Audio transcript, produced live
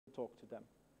talk to them.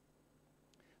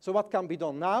 So what can be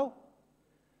done now?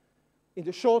 In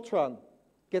the short run,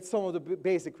 get some of the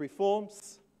basic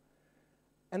reforms.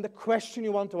 And the question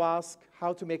you want to ask,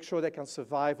 how to make sure they can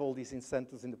survive all these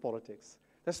incentives in the politics.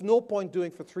 There's no point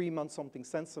doing for 3 months something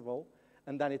sensible,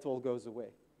 and then it all goes away.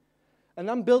 And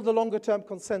then build a longer-term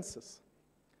consensus.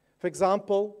 For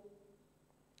example,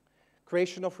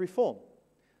 creation of reform.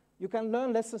 You can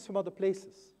learn lessons from other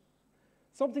places.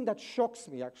 Something that shocks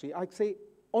me, actually, I'd say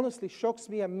honestly shocks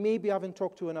me, and maybe I haven't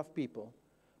talked to enough people,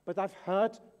 but I've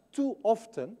heard too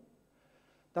often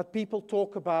that people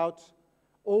talk about,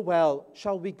 oh, well,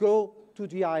 shall we go to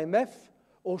the IMF,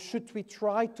 or should we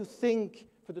try to think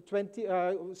for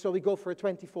the shall we go for a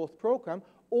 24th program,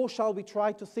 or shall we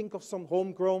try to think of some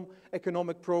homegrown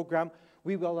economic program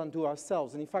we will undo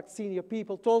ourselves? And in fact, senior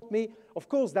people told me, of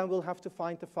course, then we'll have to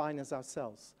find the finance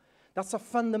ourselves. That's a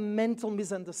fundamental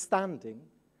misunderstanding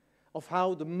of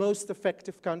how the most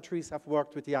effective countries have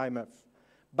worked with the IMF.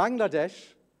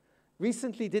 Bangladesh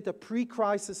recently did a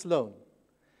pre-crisis loan.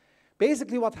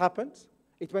 Basically what happened,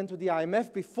 it went to the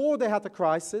IMF before they had a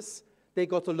crisis, they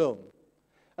got a loan.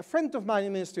 A friend of mine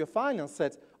in the Ministry of Finance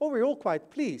said, oh, we're all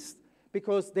quite pleased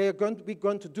because they're going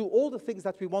to do all the things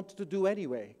that we wanted to do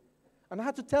anyway. And I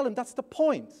had to tell him, that's the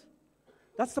point.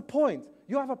 That's the point.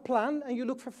 You have a plan and you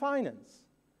look for finance.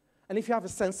 And if you have a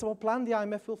sensible plan, the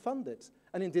IMF will fund it.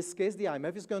 And in this case, the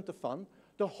IMF is going to fund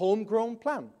the homegrown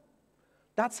plan.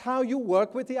 That's how you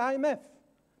work with the IMF.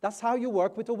 That's how you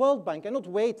work with the World Bank, and not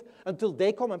wait until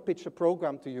they come and pitch a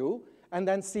program to you and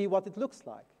then see what it looks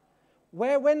like.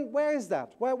 Where is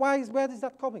that? Where is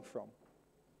that coming from?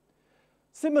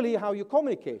 Similarly, how you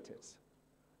communicate it.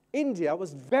 India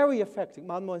was very effective.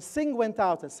 Manmohan Singh went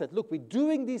out and said, look, we're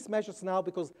doing these measures now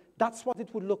because that's what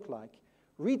it would look like.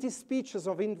 Read his speeches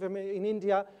in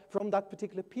India from that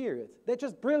particular period. They're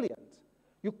just brilliant.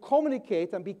 You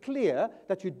communicate and be clear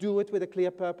that you do it with a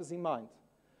clear purpose in mind.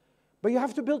 But you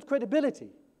have to build credibility.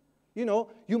 You know,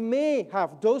 you may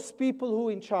have those people who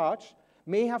are in charge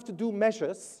may have to do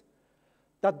measures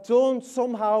that don't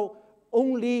somehow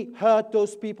only hurt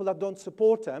those people that don't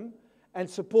support them and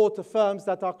support the firms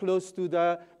that are close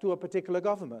to a particular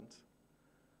government.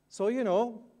 So, you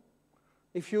know,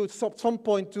 if you at some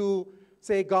point do,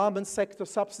 say, garment sector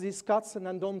subsidies cuts and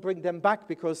then don't bring them back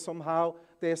because somehow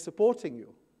they're supporting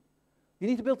you. You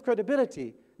need to build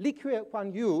credibility. Lee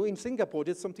Kuan Yew in Singapore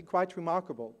did something quite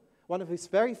remarkable. One of his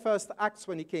very first acts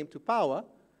when he came to power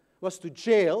was to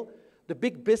jail the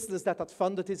big business that had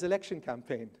funded his election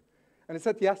campaign. And he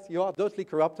said, yes, you are totally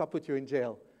corrupt, I'll put you in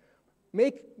jail.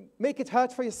 Make it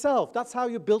hurt for yourself. That's how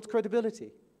you build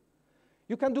credibility.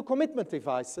 You can do commitment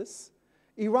devices.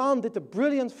 Iran did a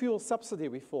brilliant fuel subsidy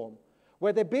reform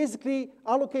where they basically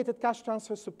allocated cash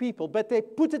transfers to people, but they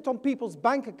put it on people's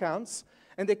bank accounts,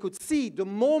 and they could see the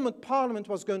moment Parliament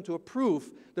was going to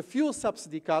approve the fuel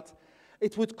subsidy cut,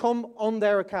 it would come on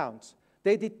their account.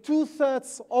 They did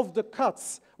 2/3 of the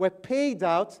cuts were paid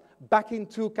out back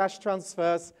into cash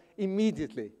transfers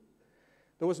immediately.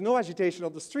 There was no agitation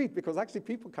on the street because actually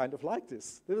people kind of liked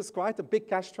this. There was quite a big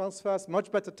cash transfers,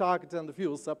 much better targeted than the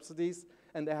fuel subsidies,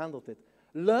 and they handled it.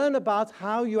 Learn about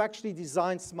how you actually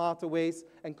design smarter ways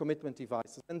and commitment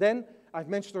devices. And then, I've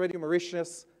mentioned already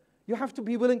Mauritius, you have to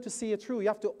be willing to see it through. You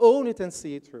have to own it and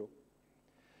see it through.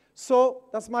 So,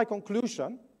 that's my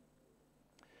conclusion.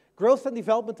 Growth and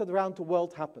development around the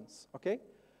world happens, okay?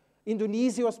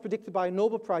 Indonesia was predicted by a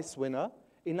Nobel Prize winner.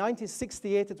 In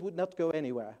 1968, it would not go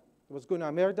anywhere. It was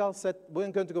Gunnar Myrdal said, we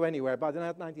weren't going to go anywhere. By the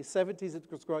 1970s, it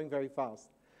was growing very fast.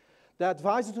 The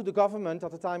advisor to the government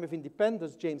at the time of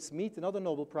independence, James Mead, another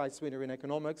Nobel Prize winner in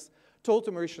economics, told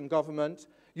the Mauritian government,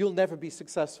 you'll never be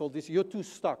successful, you're too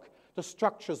stuck, the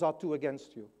structures are too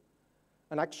against you.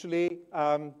 And actually,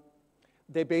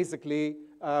 they basically,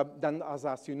 then,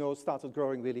 as you know, started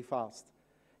growing really fast.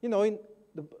 You know, in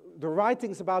the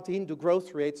writings about the Hindu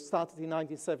growth rate started in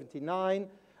 1979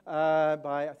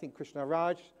 by, I think, Krishna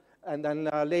Raj, and then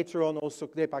later on also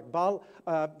Deepak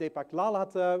Lal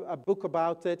had a book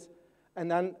about it. And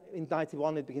then in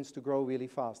 91, it begins to grow really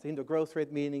fast. Hindu growth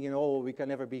rate meaning, you know, oh, we can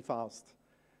never be fast.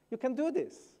 You can do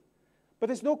this. But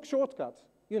there's no shortcut.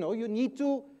 You know, you need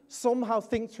to somehow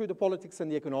think through the politics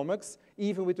and the economics,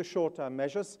 even with the short-term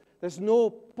measures. There's no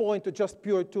point to just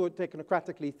pure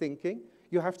technocratically thinking.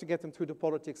 You have to get them through the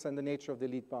politics and the nature of the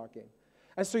elite bargain.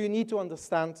 And so you need to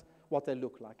understand what they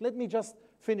look like. Let me just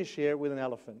finish here with an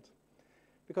elephant,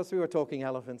 because we were talking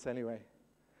elephants anyway.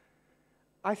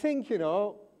 I think, you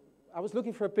know, I was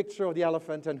looking for a picture of the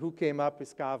elephant, and who came up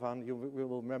is Kavan. You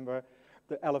will remember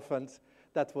the elephant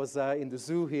that was in the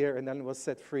zoo here and then was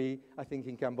set free, I think,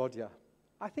 in Cambodia.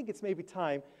 I think it's maybe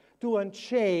time to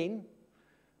unchain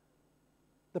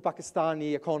the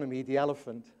Pakistani economy, the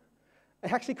elephant,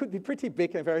 it actually could be pretty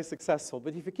big and very successful,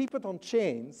 but if you keep it on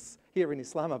chains here in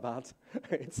Islamabad,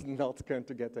 it's not going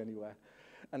to get anywhere.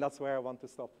 And that's where I want to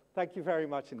stop. Thank you very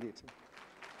much indeed.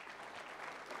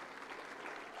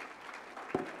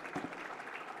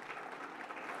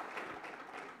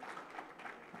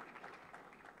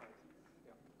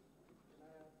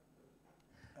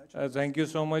 Thank you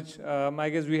so much. I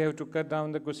guess we have to cut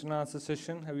down the question and answer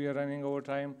session. We are running over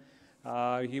time.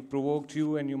 He provoked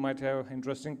you, and you might have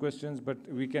interesting questions, but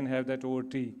we can have that over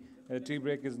tea. Tea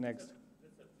break is next.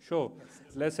 Sure.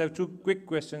 Let's have 2 quick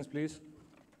questions, please.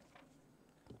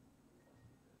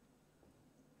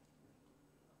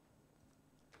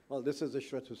 Well, this is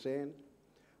Ishrat Hussain.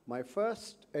 My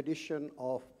first edition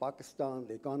of Pakistan,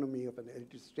 the Economy of an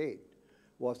Elite State,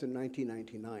 was in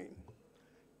 1999.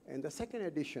 And the second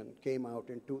edition came out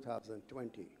in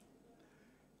 2020.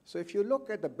 So if you look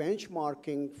at the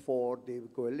benchmarking for the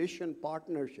coalition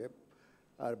partnership,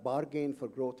 bargain for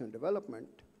growth and development,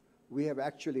 we have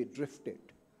actually drifted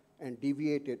and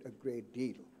deviated a great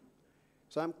deal.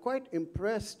 So I'm quite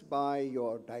impressed by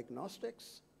your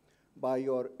diagnostics, by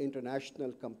your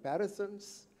international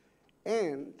comparisons,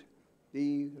 and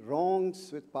the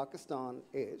wrongs with Pakistan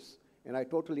is, and I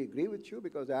totally agree with you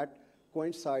because that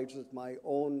coincides with my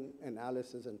own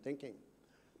analysis and thinking.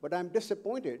 But I'm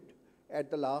disappointed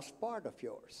at the last part of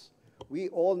yours. We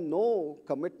all know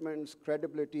commitments,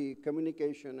 credibility,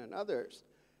 communication, and others,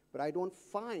 but I don't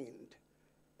find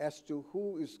as to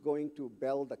who is going to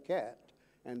bell the cat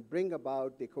and bring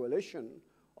about the coalition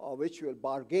which will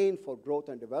bargain for growth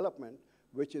and development,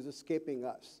 which is escaping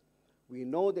us. We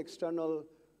know the external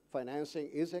financing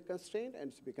is a constraint, and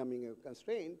it's becoming a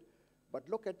constraint, but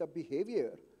look at the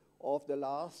behavior of the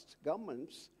last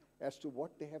governments as to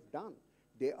what they have done.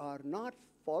 They are not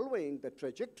following the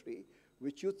trajectory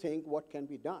which you think what can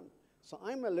be done. So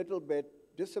I'm a little bit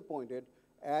disappointed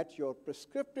at your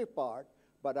prescriptive part,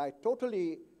 but I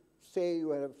totally say you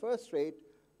have a first-rate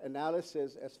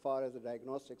analysis as far as the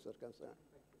diagnostics are concerned.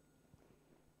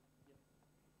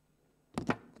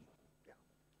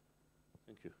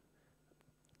 Thank you.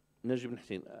 Najib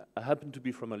Hussain, I happen to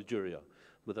be from Algeria,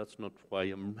 but that's not why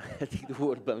I'm heading the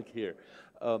World Bank here.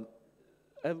 I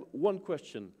have one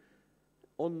question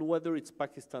on whether it's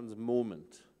Pakistan's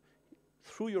moment.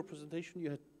 Through your presentation,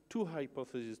 you had 2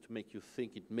 hypotheses to make you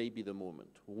think it may be the moment.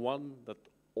 One, that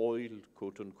oil,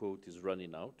 quote unquote, is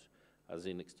running out, as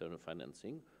in external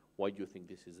financing. Why do you think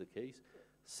this is the case?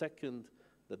 Second,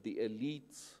 that the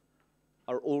elites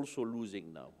are also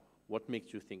losing now. What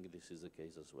makes you think this is the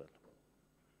case as well?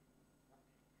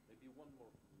 Maybe one more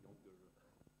younger.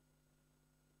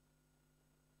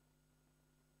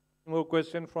 More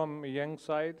question from young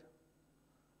side.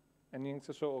 And young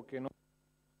says, so okay, no.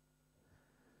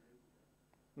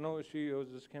 No, she was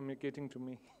just communicating to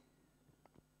me.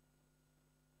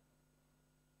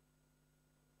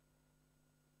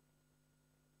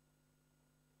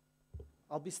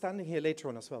 I'll be standing here later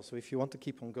on as well, so if you want to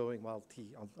keep on going while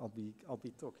tea, I'll be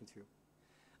talking to you.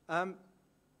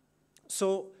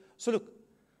 So look,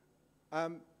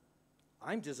 I'm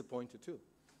disappointed too.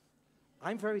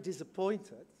 I'm very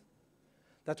disappointed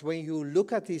that when you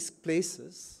look at these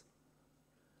places,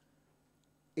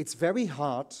 it's very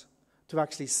hard to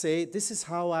actually say, this is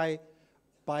now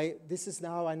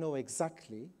I know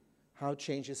exactly how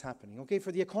change is happening. Okay,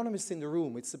 for the economists in the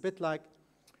room, it's a bit like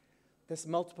there's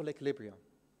multiple equilibria.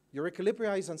 Your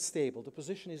equilibria is unstable, the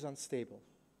position is unstable.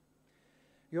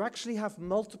 You actually have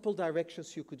multiple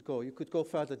directions you could go. You could go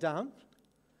further down,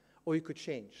 or you could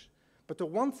change. But the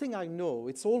one thing I know,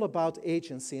 it's all about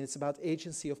agency, and it's about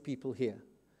agency of people here.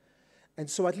 And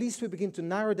so at least we begin to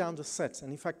narrow down the set.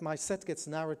 And in fact, my set gets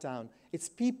narrowed down. It's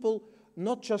people,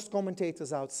 not just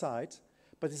commentators outside,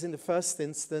 but it's in the first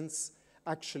instance,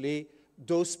 actually,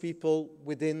 those people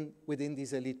within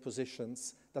these elite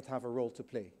positions that have a role to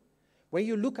play. When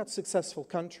you look at successful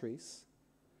countries,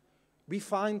 we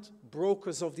find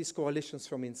brokers of these coalitions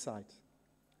from inside.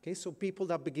 Okay, so people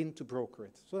that begin to broker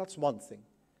it. So that's one thing.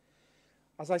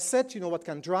 As I said, what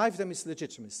can drive them is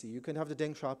legitimacy. You can have the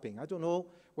Deng Xiaoping. I don't know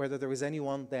whether there is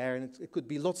anyone there, and it could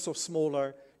be lots of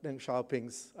smaller Deng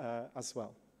Xiaopings as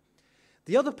well.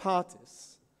 The other part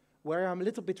is, where I'm a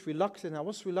little bit reluctant, I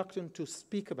was reluctant to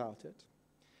speak about it,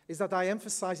 is that I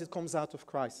emphasize it comes out of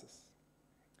crisis.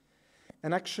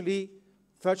 And actually,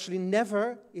 virtually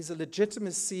never is an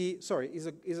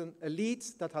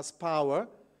elite that has power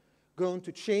going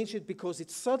to change it because it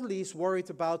suddenly is worried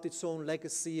about its own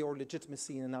legacy or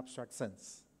legitimacy in an abstract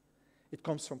sense. It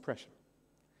comes from pressure.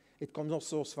 It comes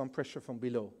also from pressure from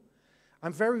below.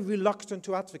 I'm very reluctant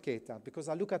to advocate that because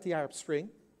I look at the Arab Spring.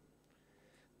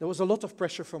 there was a lot of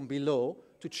pressure from below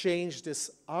to change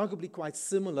this arguably quite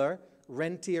similar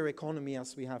rentier economy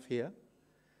as we have here,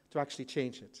 to actually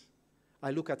change it.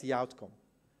 I look at the outcome.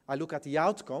 I look at the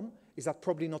outcome is that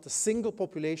probably not a single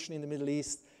population in the Middle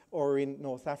East or in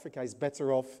North Africa is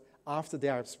better off after the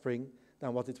Arab Spring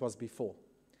than what it was before.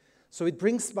 So it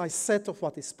brings my set of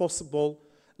what is possible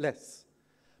less.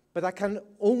 But I can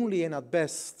only, and at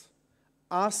best,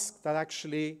 ask that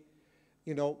actually,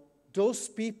 those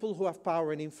people who have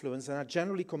power and influence and are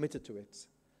generally committed to it,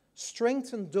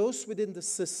 strengthen those within the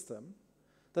system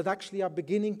that actually are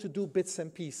beginning to do bits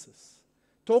and pieces.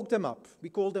 Talk them up. We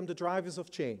call them the drivers of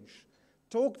change.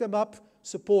 Talk them up,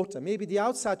 support them. Maybe the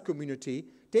outside community,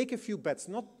 take a few bets,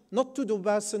 not to the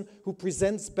person who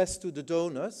presents best to the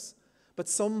donors, but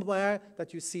somewhere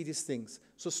that you see these things.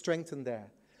 So strengthen there.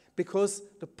 Because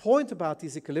the point about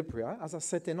these equilibria, as I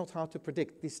said, they're not hard to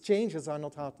predict. These changes are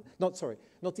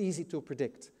not easy to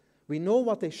predict. We know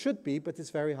what they should be, but it's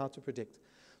very hard to predict.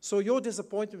 So your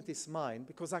disappointment is mine,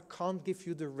 because I can't give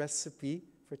you the recipe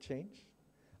for change.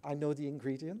 I know the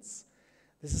ingredients.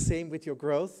 This is the same with your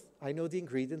growth. I know the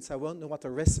ingredients. I won't know what the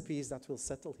recipe is that will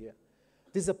settle here.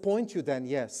 Disappoint you then,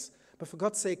 yes. But for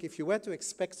God's sake, if you were to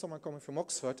expect someone coming from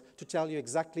Oxford to tell you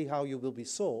exactly how you will be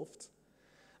solved,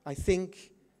 I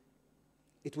think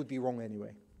it would be wrong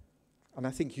anyway. And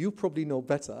I think you probably know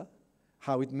better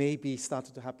how it may be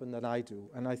started to happen than I do.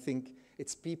 And I think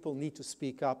it's people need to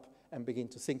speak up and begin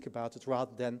to think about it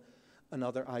rather than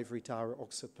another ivory tower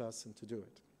Oxford person to do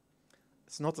it.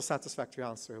 It's not a satisfactory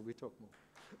answer. We talk more.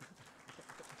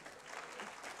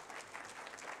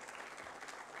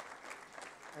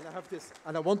 And I have this,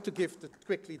 and I want to give it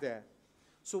quickly there.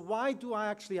 So why do I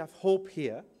actually have hope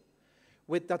here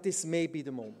with that this may be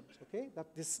the moment, okay?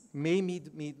 That this may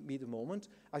be the moment.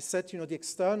 I said, the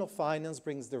external finance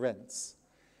brings the rents.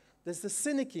 There's the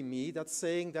cynic in me that's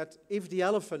saying that if the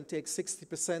elephant takes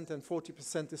 60% and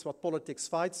 40% is what politics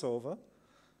fights over,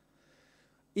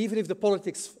 even if the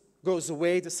politics goes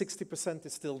away, the 60%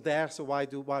 is still there, so why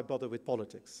bother with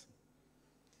politics?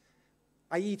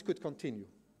 It could continue.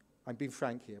 I'm being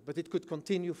frank here, but it could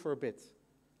continue for a bit.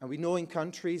 And we know in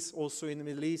countries, also in the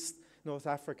Middle East, North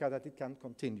Africa, that it can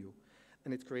continue,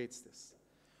 and it creates this.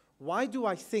 Why do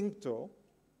I think, though,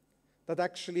 that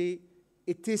actually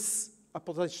it is a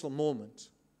potential moment?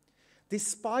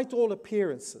 Despite all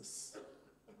appearances,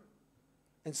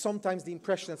 and sometimes the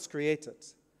impression that's created,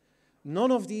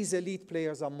 none of these elite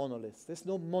players are monoliths. There's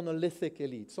no monolithic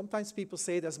elite. Sometimes people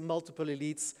say there's multiple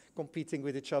elites competing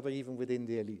with each other, even within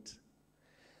the elite.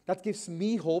 That gives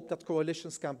me hope that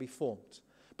coalitions can be formed.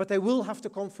 But they will have to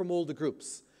come from all the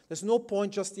groups. There's no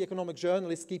point just the economic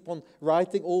journalists keep on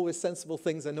writing always sensible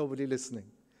things and nobody listening.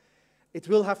 It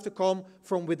will have to come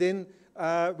from within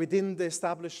the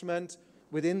establishment,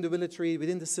 within the military,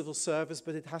 within the civil service,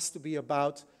 but it has to be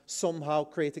about somehow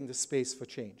creating the space for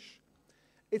change.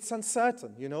 It's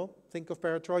uncertain, Think of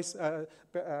perestroika.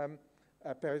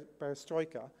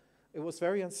 It was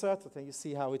very uncertain, and you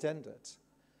see how it ended.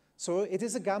 So it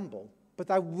is a gamble,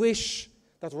 but I wish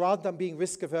that rather than being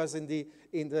risk-averse in the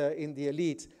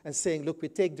elite and saying, look, we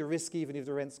take the risk even if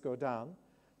the rents go down,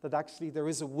 that actually there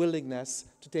is a willingness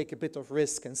to take a bit of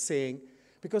risk and saying,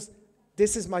 because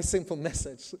this is my simple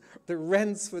message, the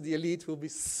rents for the elite will be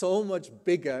so much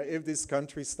bigger if this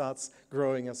country starts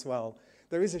growing as well.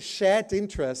 There is a shared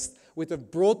interest with a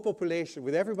broad population,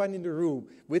 with everyone in the room,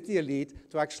 with the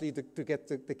elite, to actually to get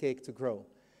the cake to grow.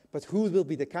 But who will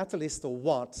be the catalyst or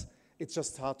what, it's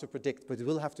just hard to predict, but it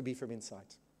will have to be from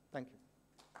inside. Thank you.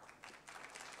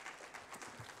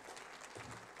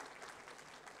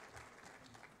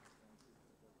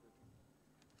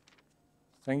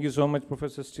 Thank you so much,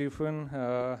 Professor Stephen.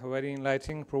 Very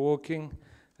enlightening, provoking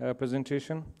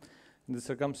presentation. The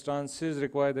circumstances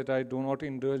require that I do not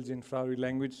indulge in flowery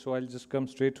language, so I'll just come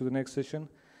straight to the next session,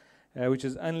 which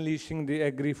is Unleashing the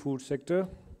Agri-Food Sector.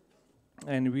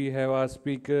 And we have our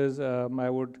speakers. I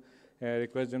would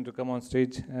request them to come on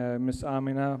stage. Ms.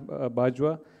 Amina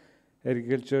Bajwa,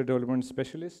 Agriculture Development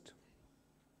Specialist.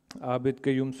 Abid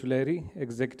Qayyum Sulairi,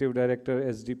 Executive Director,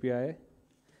 SDPI.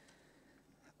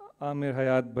 Amir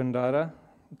Hayat Bandara,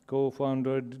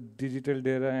 Co-Founder, Digital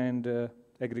Data and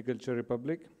Agriculture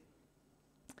Republic.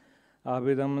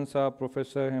 Abid Aman Saab,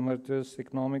 Professor, Emeritus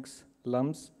Economics,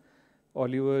 LUMS.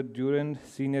 Oliver Durand,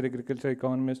 Senior Agriculture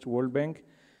Economist, World Bank.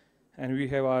 And we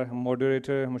have our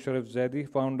moderator, Musharraf Zaidi,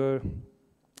 founder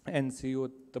and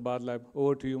CEO, Tabad Lab.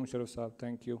 Over to you, Musharraf Saab.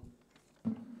 Thank you.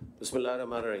 Bismillah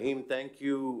ar-Rahman ar-Rahim. Thank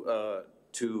you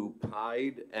to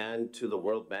PIDE and to the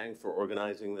World Bank for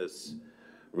organizing this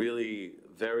really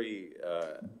very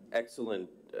excellent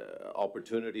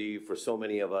opportunity for so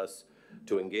many of us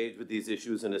to engage with these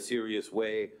issues in a serious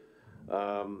way.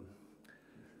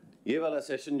 ये वाला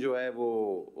session जो है वो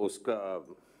उसका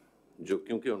जो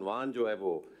क्योंकि उन्वान जो है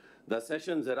वो द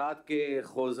सेशन ज़रात के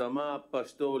खोज़मा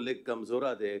पश्तो लिख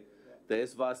कमज़ोरा दे तो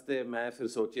इस वास्ते मैं फिर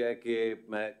सोचा है कि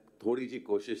मैं थोड़ी जी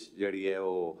कोशिश जड़ी है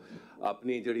वो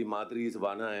अपनी जड़ी मादरी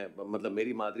ज़बाना है मतलब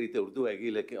मेरी मादरी तो उर्दू हैगी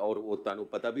लेकिन और वो तानू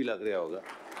पता भी लग रहा होगा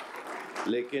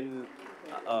लेकिन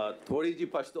थोड़ी जी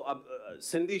पश्तो अब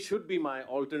Sindhi should be my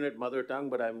alternate mother tongue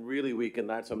but I'm really weak in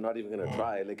that so I'm not even going to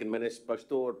try लेकिन मैंने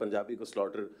पश्तो और पंजाबी को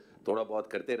slaughter थोड़ा बहुत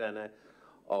करते रहना है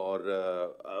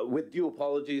और with due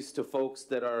apologies to folks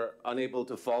that are unable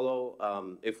to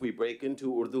follow if we break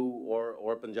into Urdu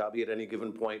or Punjabi at any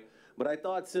given point. But I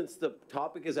thought since the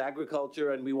topic is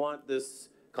agriculture and we want this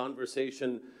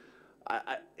conversation,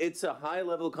 it's a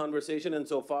high-level conversation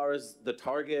insofar as the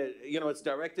target, it's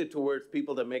directed towards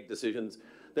people that make decisions.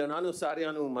 The nanu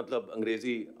sarianu matlab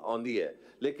अंग्रेजी आंदी है,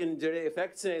 लेकिन जड़े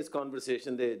effects हैं इस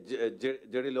conversation दे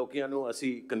जड़े लोकियां नु असी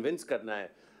convince करना है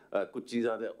कुछ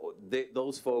चीज़ां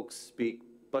those folks speak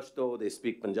Pashto, they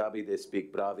speak Punjabi, they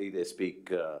speak Bravi, they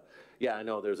speak, yeah, I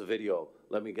know, there's a video.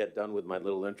 Let me get done with my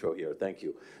little intro here. Thank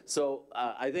you. So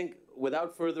I think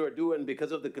without further ado, and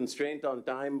because of the constraint on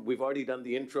time, we've already done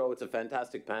the intro. It's a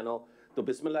fantastic panel. तो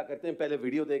बिस्मिल्लाह करते हैं, पहले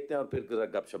video देखते हैं और फिर जरा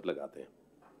गपशप लगाते हैं.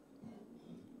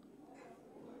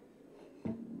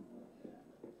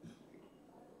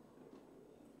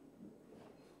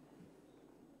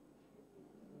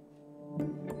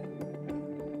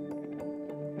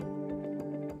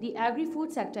 The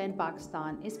agri-food sector in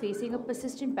Pakistan is facing a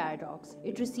persistent paradox.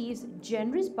 It receives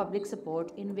generous public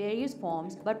support in various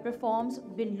forms but performs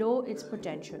below its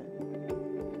potential.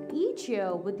 Each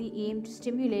year, with the aim to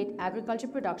stimulate agriculture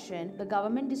production, the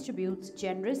government distributes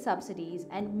generous subsidies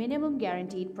and minimum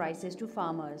guaranteed prices to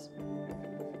farmers.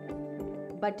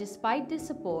 But despite this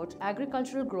support,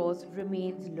 agricultural growth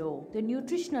remains low. The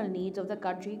nutritional needs of the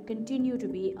country continue to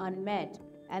be unmet,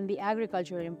 and the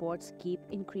agricultural imports keep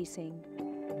increasing.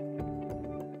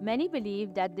 Many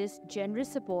believe that this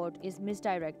generous support is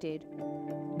misdirected,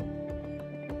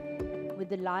 with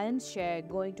the lion's share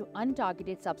going to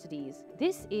untargeted subsidies.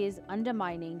 This is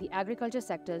undermining the agriculture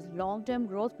sector's long-term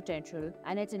growth potential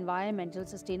and its environmental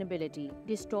sustainability.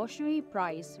 Distortionary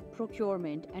price,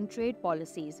 procurement, and trade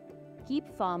policies keep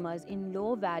farmers in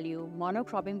low-value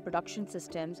monocropping production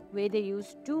systems where they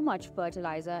use too much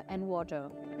fertilizer and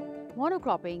water.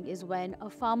 Monocropping is when a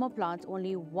farmer plants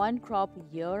only one crop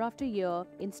year after year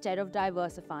instead of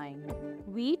diversifying.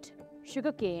 Wheat,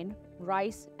 sugarcane,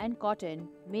 rice, and cotton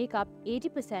make up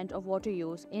 80% of water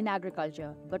use in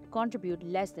agriculture but contribute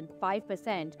less than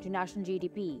 5% to national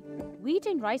GDP. Wheat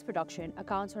and rice production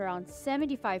accounts for around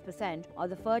 75% of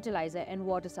the fertilizer and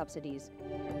water subsidies.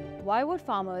 Why would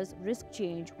farmers risk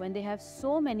change when they have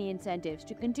so many incentives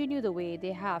to continue the way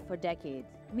they have for decades?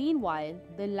 Meanwhile,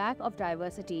 the lack of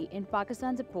diversity in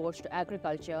Pakistan's approach to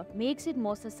agriculture makes it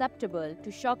more susceptible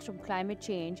to shocks from climate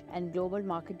change and global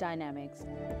market dynamics.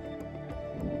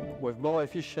 With more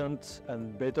efficient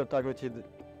and better targeted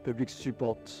public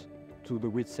support to the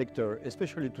wheat sector,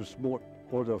 especially to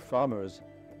smallholder farmers,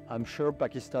 I'm sure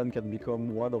Pakistan can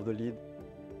become one of the lead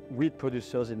wheat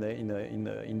producers in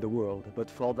the world. But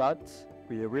for that,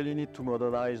 we really need to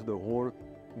modernize the whole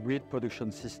wheat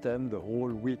production system, the whole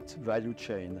wheat value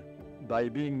chain. By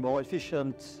being more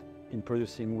efficient in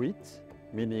producing wheat,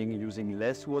 meaning using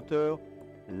less water,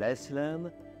 less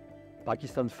land,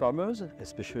 Pakistan farmers,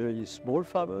 especially small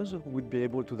farmers, would be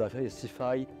able to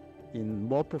diversify in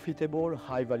more profitable,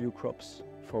 high-value crops,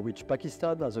 for which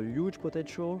Pakistan has a huge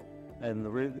potential and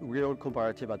real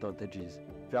comparative advantages.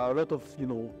 There are a lot of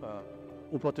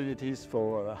opportunities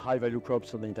for high-value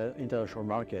crops on the international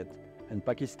market, and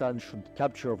Pakistan should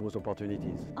capture those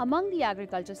opportunities. Among the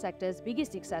agriculture sector's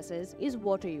biggest successes is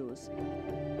water use.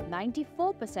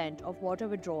 94% of water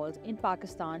withdrawals in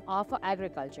Pakistan are for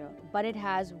agriculture, but it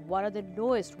has one of the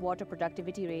lowest water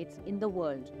productivity rates in the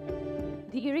world.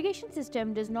 The irrigation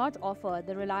system does not offer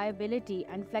the reliability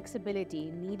and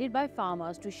flexibility needed by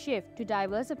farmers to shift to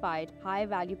diversified,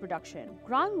 high-value production.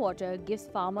 Groundwater gives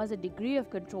farmers a degree of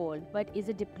control but is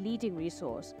a depleting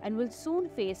resource and will soon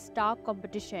face stark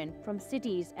competition from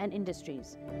cities and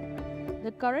industries.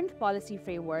 The current policy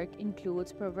framework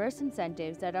includes perverse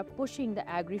incentives that are pushing the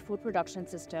agri-food production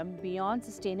system beyond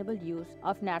sustainable use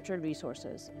of natural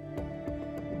resources.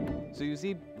 So you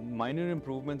see, minor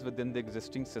improvements within the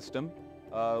existing system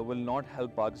will not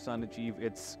help Pakistan achieve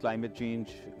its climate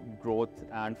change, growth,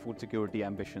 and food security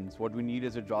ambitions. What we need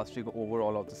is a drastic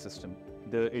overhaul of the system.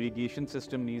 The irrigation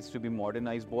system needs to be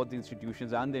modernized, both the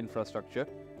institutions and the infrastructure,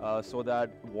 so that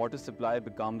water supply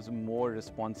becomes more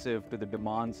responsive to the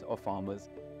demands of farmers.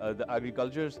 The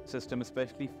agriculture system,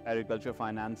 especially agriculture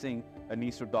financing,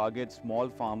 needs to target small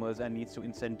farmers and needs to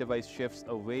incentivize shifts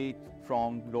away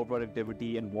from low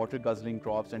productivity and water guzzling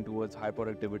crops and towards high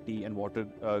productivity and water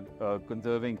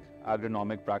conserving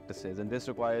agronomic practices. And this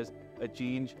requires a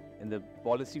change in the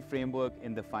policy framework,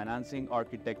 in the financing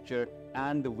architecture,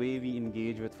 and the way we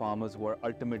engage with farmers who are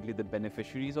ultimately the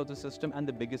beneficiaries of the system and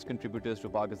the biggest contributors to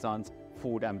Pakistan's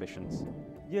food ambitions.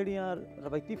 ਜਿਹੜੀਆਂ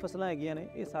ਰਵਾਇਤੀ ਫਸਲਾਂ ਹੈਗੀਆਂ ਨੇ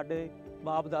ਇਹ ਸਾਡੇ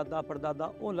ਬਾਪ ਦਾਦਾ ਪੜਦਾਦਾ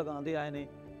ਉਹ ਲਗਾਉਂਦੇ ਆਏ ਨੇ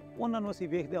ਉਹਨਾਂ ਨੂੰ ਅਸੀਂ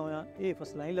ਵੇਖਦੇ ਹੋਇਆਂ ਇਹ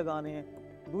ਫਸਲਾਂ ਹੀ ਲਗਾਉਣੇ ਆ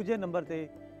ਦੂਜੇ ਨੰਬਰ ਤੇ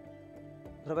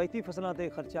ਰਵਾਇਤੀ ਫਸਲਾਂ ਤੇ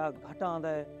ਖਰਚਾ ਘੱਟ ਆਉਂਦਾ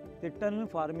ਹੈ ਤੇ ਟਨਲ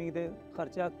ਫਾਰਮਿੰਗ ਤੇ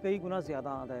ਖਰਚਾ ਕਈ ਗੁਣਾ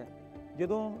ਜ਼ਿਆਦਾ ਆਉਂਦਾ ਹੈ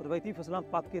ਜਦੋਂ ਰਵਾਇਤੀ ਫਸਲਾਂ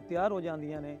ਪੱਕ ਕੇ ਤਿਆਰ ਹੋ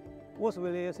ਜਾਂਦੀਆਂ ਨੇ ਉਸ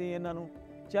ਵੇਲੇ ਅਸੀਂ ਇਹਨਾਂ ਨੂੰ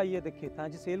ਚਾਹੀਏ ਤੇ ਖੇਤਾਂ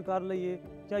 'ਚ ਸੇਲ ਕਰ ਲਈਏ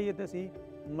ਚਾਹੀਏ ਤੇ ਅਸੀਂ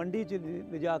ਮੰਡੀ 'ਚ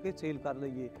ਲਿਜਾ ਕੇ ਸੇਲ ਕਰ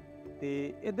ਲਈਏ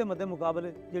ਤੇ ਇਹਦੇ ਮੱਦੇ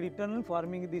ਮੁਕਾਬਲੇ ਜਿਹੜੀ ਟਨਲ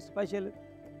ਫਾਰਮਿੰਗ ਦੀ ਸਪੈਸ਼ਲ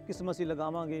ਕਿਸਮ ਅਸੀਂ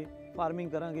ਲਗਾਵਾਂਗੇ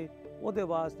ਫਾਰਮਿੰਗ ਕਰਾਂਗੇ ਉਹਦੇ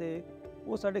ਵਾਸਤੇ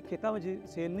ਉਹ ਸਾਡੇ ਖੇਤਾਂ ਵਿੱਚ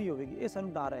ਸੇਲ ਨਹੀਂ ਹੋਵੇਗੀ ਇਹ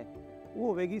ਸਾਨੂੰ ਡਰ ਹੈ ਉਹ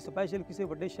ਹੋਵੇਗੀ ਸਪੈਸ਼ਲ ਕਿਸੇ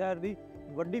ਵੱਡੇ ਸ਼ਹਿਰ ਦੀ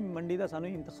ਵੱਡੀ ਮੰਡੀ ਦਾ ਸਾਨੂੰ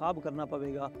ਇੰਤਖਾਬ ਕਰਨਾ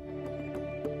ਪਵੇਗਾ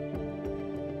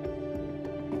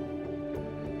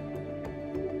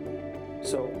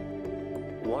So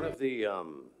one of the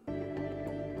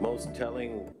most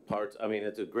telling parts, I mean,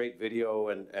 it's a great video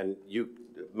and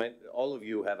all of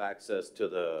you have access to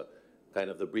the kind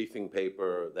of the briefing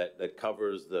paper that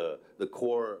covers the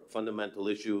core fundamental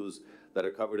issues that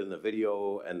are covered in the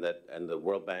video and the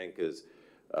World Bank is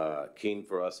keen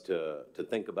for us to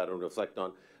think about and reflect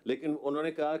on. Lekin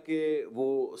unhone kaha ke wo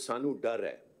sanu dar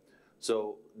hai. So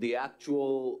the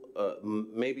actual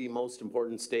maybe most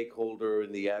important stakeholder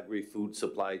in the agri-food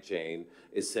supply chain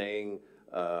is saying,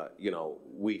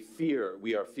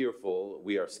 we are fearful,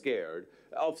 we are scared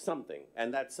of something.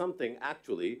 And that something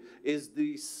actually is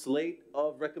the slate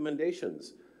of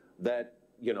recommendations that,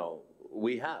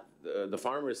 we have. The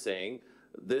farmer is saying,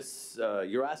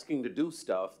 you're asking to do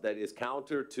stuff that is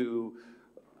counter to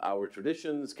our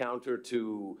traditions, counter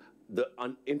to the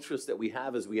interests that we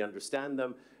have as we understand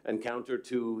them, and counter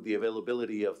to the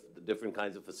availability of the different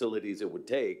kinds of facilities it would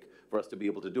take for us to be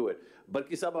able to do it. But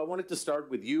Kisab, I wanted to start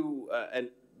with you and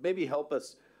maybe help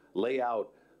us lay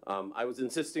out. I was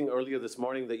insisting earlier this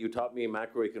morning that you taught me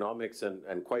macroeconomics,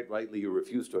 and quite rightly you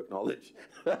refused to acknowledge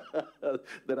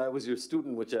that I was your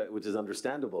student, which is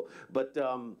understandable. But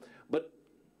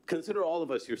consider all of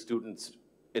us your students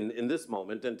in this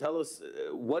moment, and tell us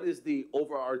what is the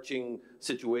overarching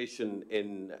situation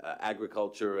in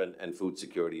agriculture and food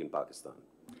security in Pakistan?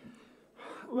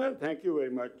 Well, thank you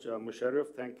very much, Musharraf.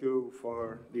 Thank you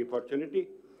for the opportunity.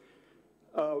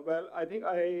 Well, I think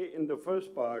in the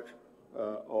first part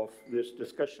of this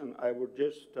discussion, I would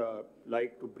just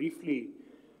like to briefly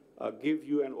give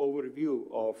you an overview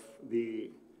of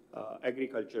the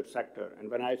agriculture sector. And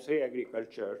when I say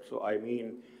agriculture, so I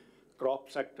mean crop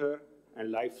sector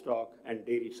and livestock and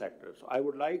dairy sector. So I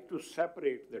would like to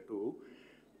separate the two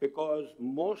because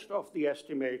most of the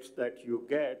estimates that you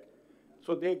get,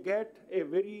 so they get a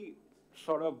very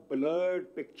sort of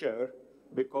blurred picture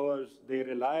because they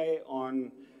rely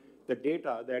on the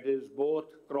data that is both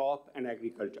crop and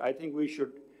agriculture. I think we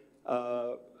should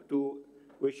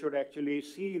actually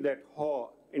see that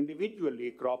how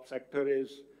individually crop sector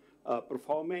is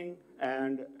performing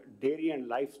and dairy and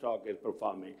livestock is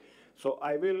performing. So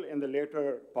I will, in the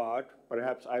later part,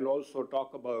 perhaps I'll also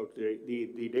talk about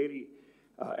the dairy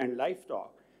and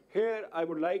livestock. Here, I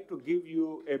would like to give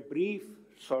you a brief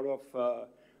sort of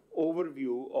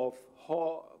overview of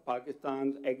how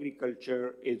Pakistan's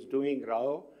agriculture is doing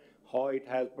now, how it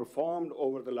has performed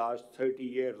over the last 30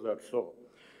 years or so.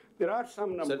 There are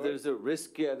some numbers. So there's a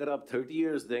risk that if you 30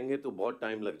 years, denge, to bahut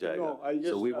time lag jayega. No, I'll just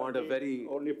so we want a very...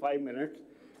 Only 5 minutes.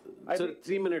 So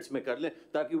 3 minutes mein kar le,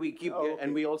 taki we keep,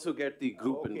 and we also get the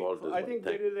group involved as well. I think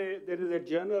there is a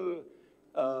general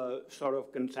sort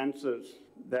of consensus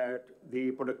that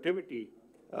the productivity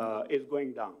is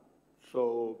going down.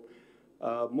 So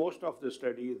most of the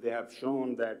studies, they have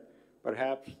shown that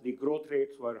perhaps the growth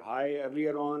rates were high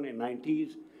earlier on in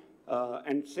 90s.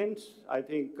 And since, I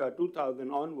think,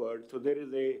 2000 onwards, so there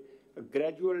is a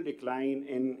gradual decline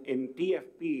in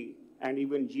TFP and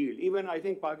even yield. Even, I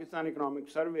think, Pakistan Economic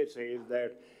Survey says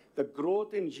that the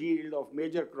growth in yield of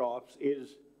major crops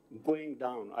is going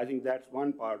down. I think that's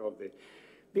one part of it.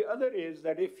 The other is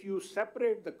that if you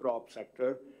separate the crop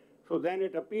sector, so then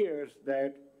it appears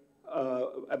that,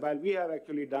 well, we have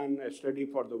actually done a study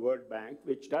for the World Bank,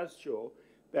 which does show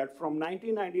that from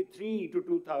 1993 to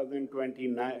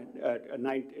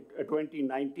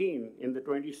 2019, in the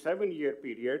 27-year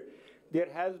period, there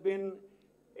has been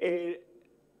a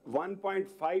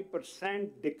 1.5%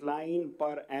 decline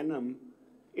per annum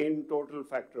in total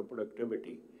factor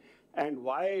productivity. And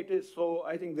why it is so,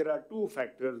 I think there are two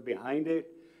factors behind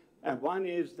it. And one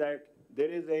is that there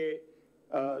is a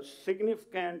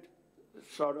significant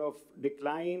sort of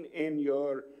decline in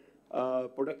your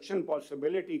production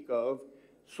possibility curve.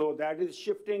 So that is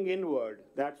shifting inward.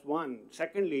 That's one.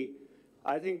 Secondly,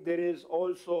 I think there is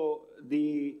also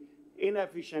the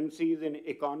inefficiencies in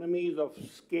economies of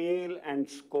scale and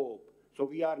scope. So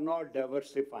we are not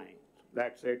diversifying.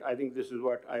 That's it. I think this is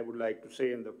what I would like to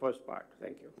say in the first part.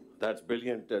 Thank you. That's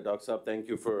brilliant, Dr. Saab. Thank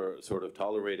you for sort of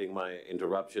tolerating my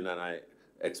interruption, and I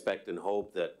expect and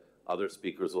hope that other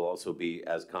speakers will also be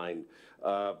as kind.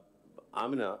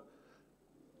 Amina,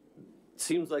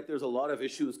 seems like there's a lot of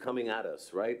issues coming at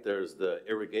us, right? There's the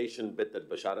irrigation bit that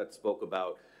Basharat spoke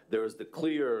about. There's the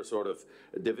clear sort of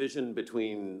division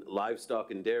between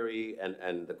livestock and dairy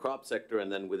and the crop sector,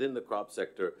 and then within the crop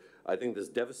sector, I think this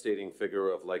devastating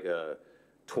figure of like a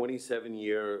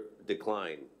 27-year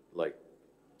decline, like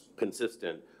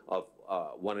consistent, of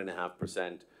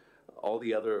 1.5%, all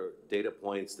the other data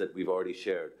points that we've already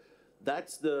shared.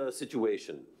 That's the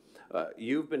situation.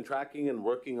 You've been tracking and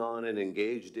working on and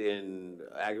engaged in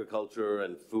agriculture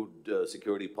and food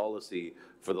security policy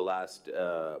for the last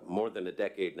more than a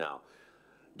decade now.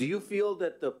 Do you feel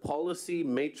that the policy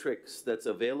matrix that's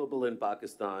available in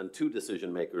Pakistan to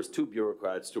decision makers, to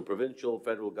bureaucrats, to provincial,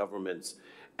 federal governments,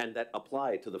 and that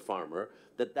apply to the farmer,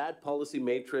 that that policy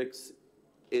matrix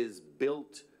is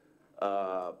built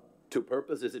to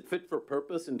purpose? Is it fit for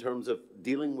purpose in terms of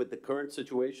dealing with the current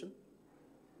situation?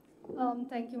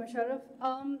 Thank you, Musharraf.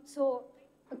 So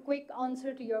a quick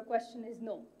answer to your question is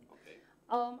no. Okay.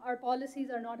 Our policies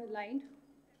are not aligned.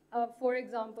 For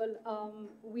example,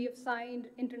 we have signed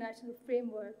international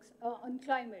frameworks on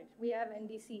climate. We have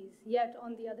NDCs. Yet,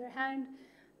 on the other hand,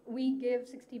 we give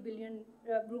 60 billion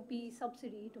rupee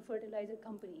subsidy to fertilizer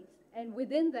companies. And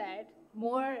within that,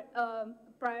 more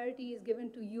priority is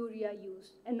given to urea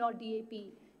use and not DAP.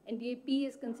 And DAP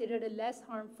is considered a less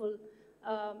harmful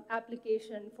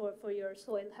application for your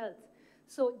soil health.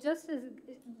 So just as,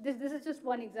 this is just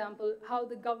one example, how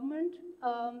the government,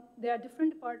 there are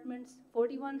different departments,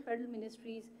 41 federal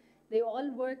ministries, they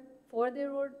all work for their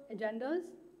own agendas,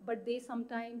 but they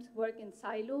sometimes work in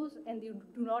silos and they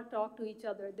do not talk to each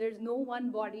other. There's no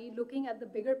one body looking at the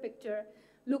bigger picture,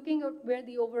 looking at where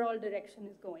the overall direction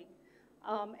is going.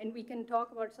 And we can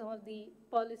talk about some of the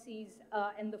policies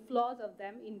and the flaws of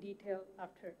them in detail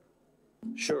after.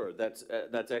 Sure, that's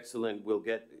excellent. We'll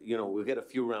get a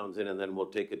few rounds in, and then we'll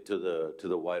take it to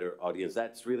the wider audience.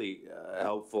 That's really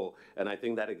helpful, and I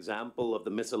think that example of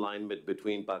the misalignment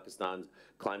between Pakistan's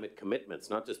climate commitments,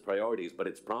 not just priorities, but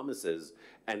its promises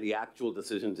and the actual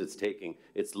decisions it's taking,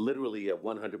 it's literally a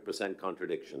 100%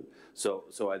 contradiction.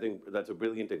 So I think that's a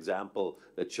brilliant example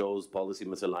that shows policy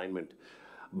misalignment.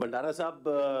 Bandara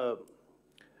Saab,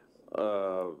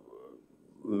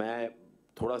 मैं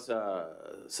थोड़ा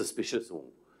सा suspicious हूँ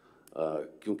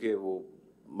क्योंकि वो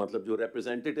मतलब जो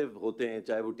representative होते हैं,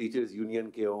 चाहे वो टीचर्स यूनियन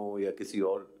के हों या किसी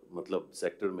और मतलब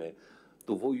सेक्टर में,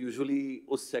 तो वो यूजुअली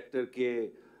उस सेक्टर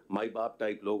के माई बाप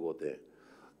टाइप लोग होते हैं.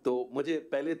 तो मुझे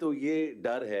पहले तो ये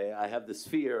डर है, I have this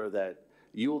fear that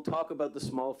you'll talk about the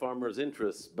small farmer's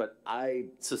interests, but I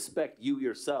suspect you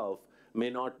yourself may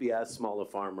not be as small a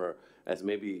farmer as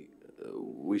maybe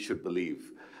we should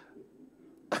believe.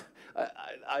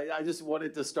 I just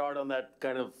wanted to start on that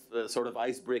kind of sort of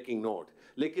ice-breaking note.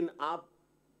 लेकिन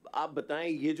आप बताएं,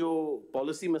 ये जो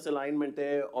policy misalignment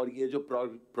है और ये जो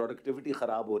productivity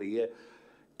खराब हो रही है,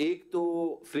 एक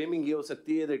तो framing ये हो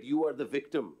सकती है that you are the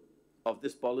victim of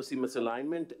this policy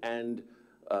misalignment and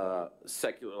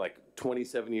secular, like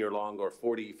 27-year-long or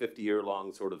 40,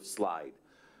 50-year-long sort of slide.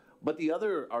 But the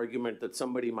other argument that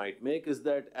somebody might make is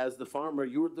that as the farmer,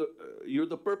 you're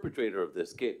the perpetrator of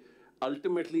this.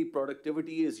 Ultimately,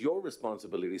 productivity is your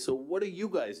responsibility. So what are you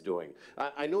guys doing?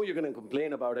 I know you're going to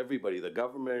complain about everybody, the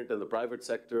government and the private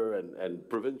sector and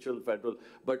provincial, federal,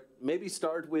 but maybe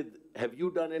start with, have you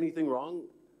done anything wrong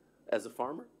as a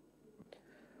farmer?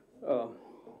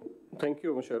 Thank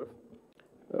you, Musharraf.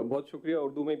 बहुत शुक्रिया.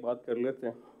 उर्दू में ही बात कर लेते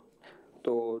हैं.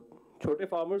 तो छोटे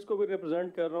farmers को भी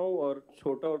रिप्रेजेंट कर रहा हूँ और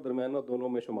छोटा और दरमियाना दोनों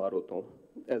में शुमार होता हूँ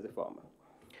एज ए फार्मर.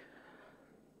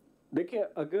 देखिए,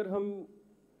 अगर हम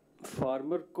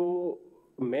फार्मर को,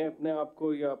 मैं अपने आप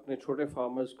को या अपने छोटे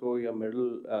फार्मर्स को या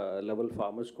मिडिल लेवल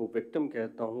फार्मर्स को विक्टिम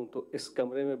कहता हूँ, तो इस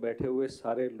कमरे में बैठे हुए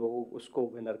सारे लोग उसको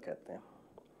विनर कहते हैं.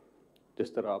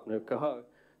 जिस तरह आपने कहा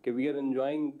कि we are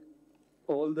enjoying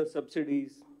all the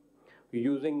subsidies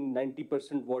using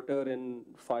 90% water in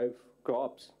 5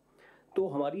 crops, तो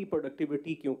हमारी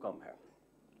प्रोडक्टिविटी क्यों कम है?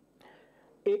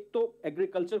 एक तो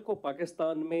एग्रीकल्चर को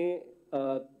पाकिस्तान में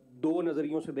दो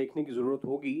नज़रियों से देखने की ज़रूरत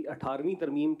होगी। 18वीं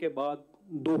तरमीम के बाद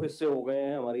दो हिस्से हो गए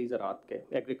हैं हमारी ज़राअत के,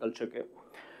 एग्रीकल्चर के।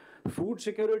 फूड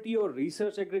सिक्योरिटी और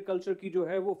रिसर्च एग्रीकल्चर की जो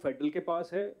है वो फेडरल के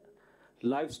पास है।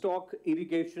 लाइफ स्टॉक,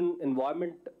 इरिगेशन,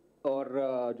 एनवायरनमेंट और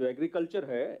जो एग्रीकल्चर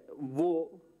है वो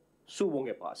सूबों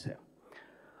के पास है।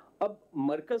 अब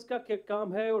मरकज़ का क्या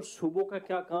काम है और सूबों का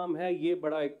क्या काम है, ये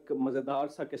बड़ा एक मज़ेदार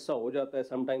सा किस्सा हो जाता है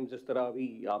समटाइम्स। जिस तरह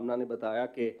अभी आमना ने बताया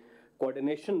कि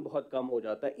कोऑर्डिनेशन बहुत कम हो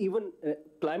जाता है। इवन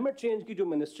क्लाइमेट चेंज की जो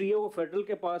मिनिस्ट्री है वो फेडरल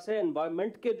के पास है,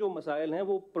 एनवायरनमेंट के जो मसाइल हैं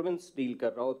वो प्रोविंस डील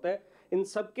कर रहा होता है। इन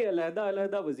सब के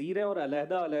अलहदा वज़ीर हैं और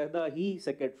अलहदा ही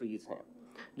सेक्रेटरीज हैं,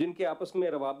 जिनके आपस में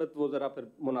रवाबत वो ज़रा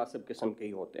फिर मुनासिब किस्म के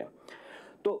ही होते हैं।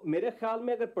 तो मेरे ख्याल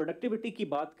में अगर प्रोडक्टिविटी की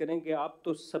बात करेंगे आप,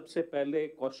 तो सबसे पहले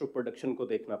कॉस्ट ऑफ प्रोडक्शन को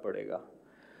देखना पड़ेगा।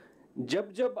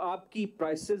 जब जब आपकी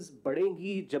प्राइसेस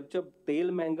बढ़ेंगी, जब जब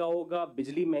तेल महंगा होगा,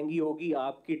 बिजली महंगी होगी,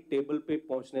 आपकी टेबल पे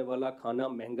पहुंचने वाला खाना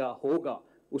महंगा होगा,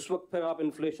 उस वक्त फिर आप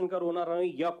इन्फ्लेशन का रोना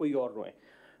रोएं या कोई और रोएं।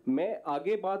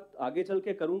 मैं बात आगे चल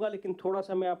के करूंगा, लेकिन थोड़ा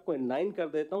सा मैं आपको इनलाइन कर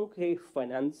देता हूं कि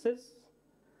फाइनेंसेस,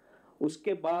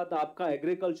 उसके बाद आपका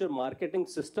एग्रीकल्चर मार्केटिंग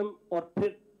सिस्टम और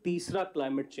फिर तीसरा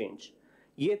क्लाइमेट चेंज,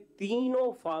 ये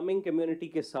तीनों फार्मिंग कम्युनिटी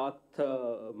के साथ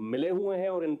मिले हुए हैं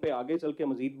और इन पे आगे चल के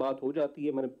मजीद बात हो जाती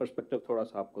है। मैंने पर्सपेक्टिव थोड़ा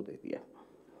सा आपको दे दिया।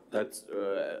 That's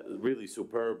really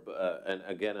superb and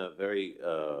again a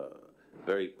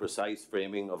very precise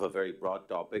framing of a very broad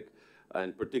topic,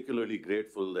 and particularly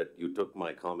grateful that you took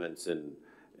my comments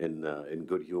in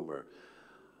good humor.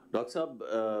 Dr. Saab,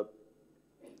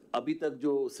 अभी तक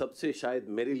जो सबसे शायद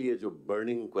मेरे लिए जो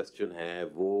burning question है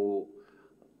वो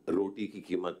रोटी की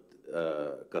कीमत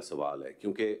का सवाल है,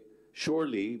 क्योंकि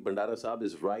surely Bandara Saab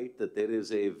is right that there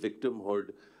is a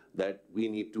victimhood that we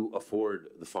need to afford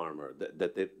the farmer,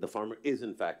 that the farmer is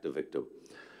in fact a victim.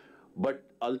 But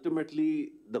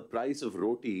ultimately the price of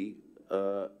roti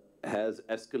has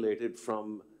escalated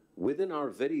from within our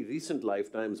very recent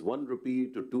lifetimes, 1 rupee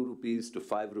to 2 rupees to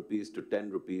 5 rupees to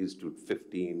 10 rupees to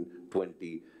 15,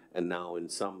 20, and now in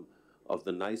some of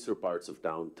the nicer parts of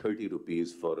town, 30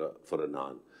 rupees for a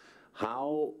naan.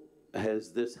 How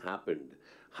has this happened?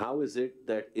 How is it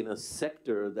that in a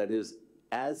sector that is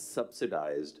as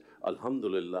subsidized,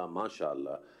 alhamdulillah,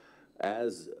 mashallah,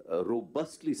 as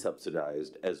robustly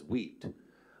subsidized as wheat,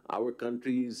 our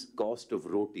country's cost of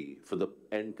roti for the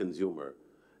end consumer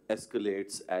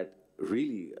escalates at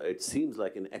really, it seems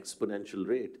like an exponential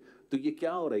rate. तो ये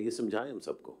क्या हो रहा है, ये समझाएं हम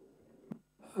सबको.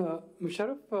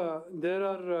 Musharraf, there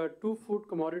are two food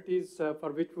commodities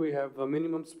for which we have a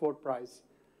minimum support price,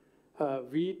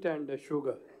 wheat and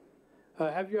sugar.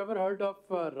 Have you ever heard of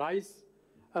rice?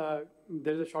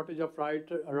 There is a shortage of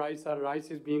rice, or rice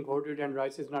is being hoarded and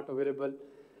rice is not available.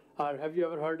 Or have you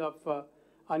ever heard of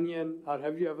onion, or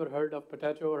have you ever heard of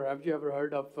potato, or have you ever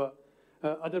heard of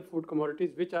other food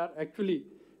commodities which are actually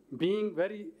being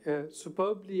very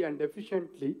superbly and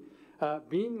efficiently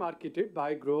being marketed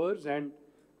by growers and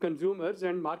consumers,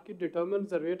 and market determines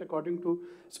the rate according to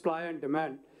supply and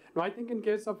demand. Now, I think in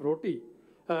case of roti,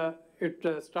 it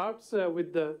starts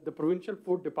with the provincial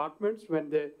food departments when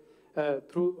they,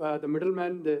 through the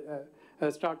middleman,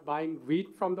 they start buying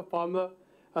wheat from the farmer.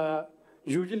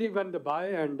 Usually when they buy,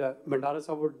 and Bandara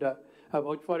Saab would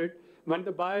vouch for it, when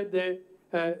they buy, they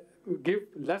give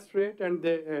less rate and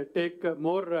they take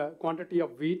more quantity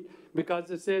of wheat, because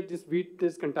they say this wheat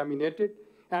is contaminated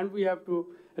and we have to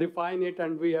refine it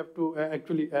and we have to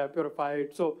actually purify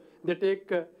it. So they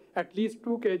take at least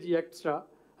 2 kg extra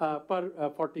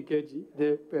per 40 kg.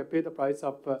 They pay the price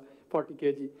of 40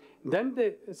 kg. Then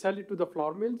they sell it to the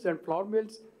flour mills, and flour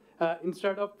mills,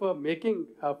 instead of making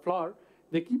flour,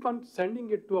 they keep on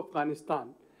sending it to Afghanistan.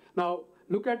 Now,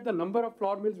 look at the number of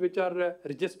flour mills which are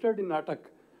registered in Attak,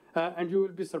 and you will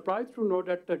be surprised to know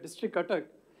that district Attak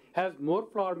has more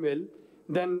flour mill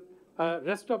than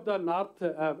rest of the north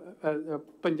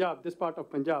Punjab, this part of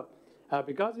Punjab,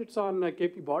 because it's on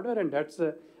KP border, and that's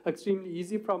extremely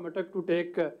easy from Attak to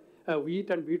take wheat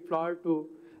and wheat flour to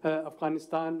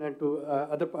Afghanistan and to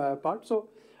other parts. So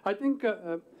I think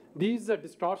these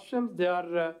distortions, they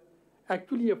are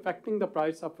actually affecting the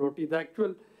price of roti. The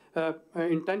actual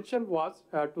intention was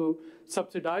to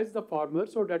subsidize the farmer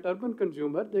so that urban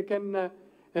consumer, they can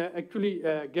actually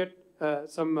get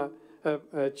some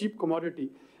cheap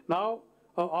commodity. Now,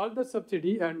 all the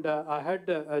subsidy, and I had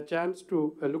a chance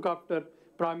to look after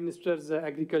Prime Minister's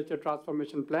Agriculture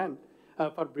Transformation Plan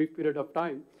for a brief period of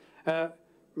time. Amna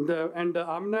and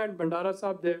Bandara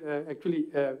Saab, they actually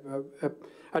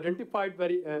identified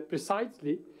very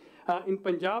precisely. In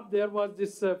Punjab, there was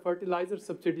this fertilizer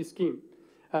subsidy scheme,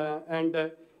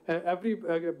 and every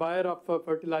buyer of a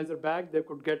fertilizer bag, they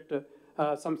could get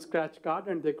some scratch card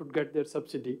and they could get their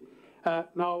subsidy.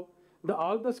 Now,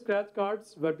 all the scratch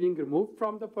cards were being removed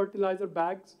from the fertilizer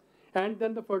bags, and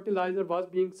then the fertilizer was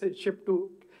being shipped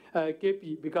to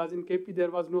KP, because in KP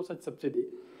there was no such subsidy.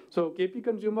 So KP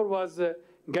consumer was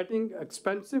getting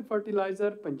expensive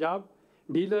fertilizer, Punjab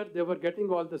dealer, they were getting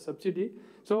all the subsidy.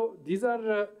 So these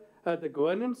are the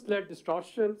governance-led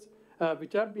distortions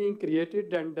which are being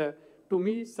created, and to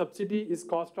me, subsidy is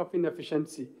cost of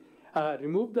inefficiency.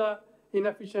 Remove the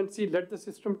inefficiency, let the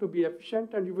system to be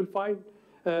efficient, and you will find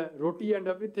roti and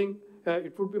everything,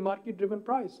 it would be market-driven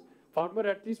price. Farmer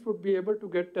at least would be able to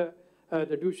get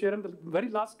the due share. And the very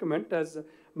last comment, as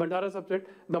Bandara said,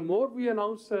 the more we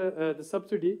announce the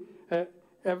subsidy,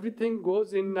 everything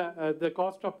goes in the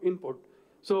cost of input.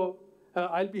 So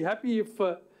I'll be happy if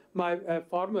my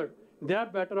farmer, they are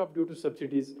better off due to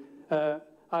subsidies.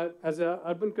 As an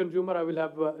urban consumer, I will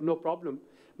have no problem.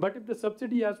 But if the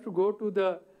subsidy has to go to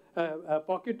the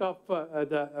pocket of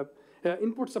the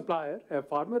input supplier,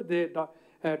 farmer, they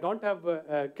don't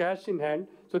have cash in hand,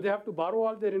 so they have to borrow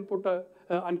all their input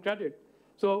on credit.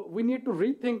 So we need to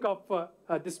rethink of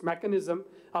this mechanism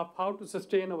of how to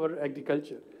sustain our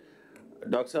agriculture.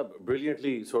 Dr. Saab,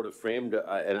 brilliantly sort of framed,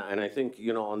 and I think,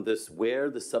 you know, on this, where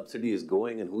the subsidy is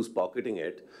going and who's pocketing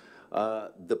it,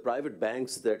 the private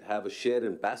banks that have a share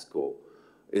in PASCO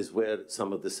is where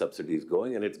some of the subsidy is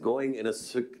going, and it's going in a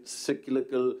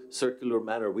circular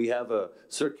manner. We have a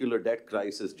circular debt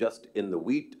crisis just in the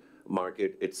wheat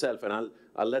market itself, and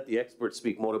I'll let the experts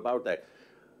speak more about that.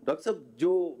 Dr. Saab,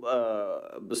 जो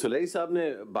सुलैही साहब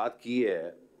ने बात की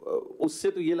है,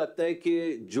 उससे तो ये लगता है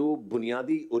कि जो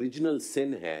बुनियादी ओरिजिनल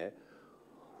सिन है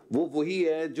वो वही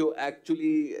है जो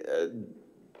एक्चुअली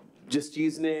जिस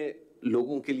चीज़ ने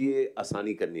लोगों के लिए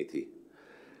आसानी करनी थी.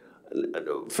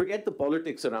 Forget the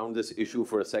politics around this issue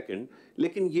for a second,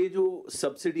 लेकिन ये जो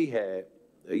सब्सिडी है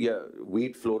या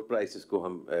wheat floor prices को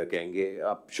हम कहेंगे,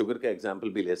 आप शुगर का एग्जांपल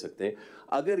भी ले सकते हैं,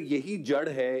 अगर यही जड़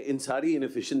है इन सारी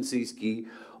इनएफिशिएंसीज की,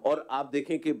 और आप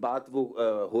देखें कि बात वो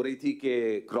हो रही थी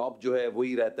कि क्रॉप जो है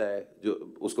वही रहता है जो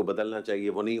उसको बदलना चाहिए,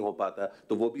 वो नहीं हो पाता,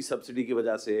 तो वो भी सब्सिडी की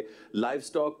वजह से, लाइव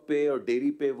स्टॉक पे और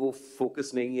डेयरी पे वो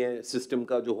फोकस नहीं है सिस्टम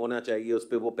का जो होना चाहिए, उस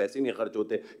पर वो पैसे नहीं खर्च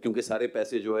होते क्योंकि सारे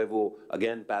पैसे जो है वो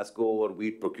अगेन पैस्को और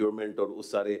व्हीट प्रोक्योरमेंट और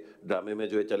उस सारे ड्रामे में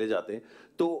जो है चले जाते हैं.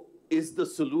 तो is the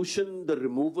solution the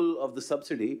removal of the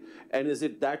subsidy, and is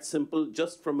it that simple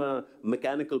just from a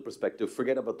mechanical perspective?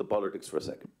 Forget about the politics for a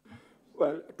second.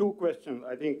 Well, two questions.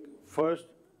 I think first,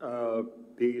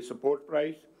 the support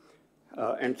price,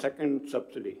 and second,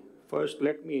 subsidy. First,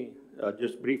 let me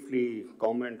just briefly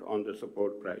comment on the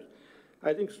support price.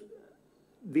 I think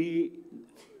the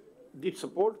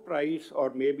support price,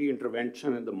 or maybe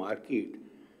intervention in the market,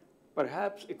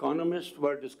 perhaps economists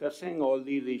were discussing all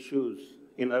these issues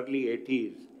in early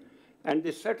 80s, and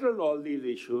they settled all these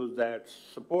issues that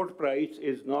support price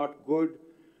is not good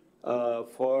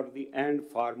for the end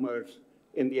farmers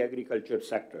in the agriculture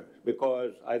sector,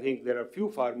 because I think there are few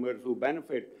farmers who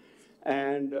benefit,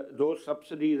 and those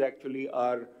subsidies actually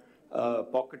are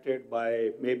pocketed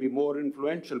by maybe more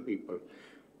influential people.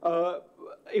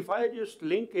 If I just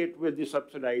link it with the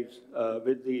subsidized,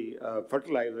 with the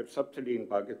fertilizer subsidy in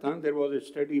Pakistan, there was a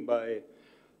study by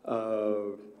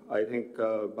I think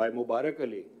by Mubarak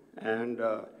Ali and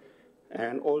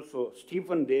also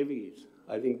Stephen Davies.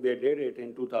 I think they did it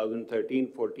in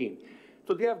 2013-14.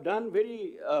 So they have done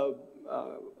very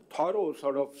thorough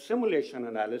sort of simulation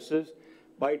analysis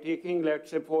by taking,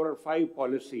 let's say, 4 or 5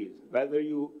 policies. Whether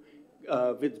you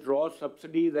withdraw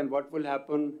subsidies, then what will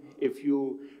happen? If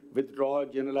you withdraw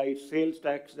generalized sales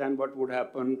tax, then what would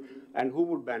happen? And who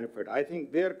would benefit? I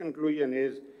think their conclusion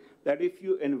is that if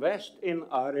you invest in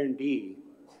R&D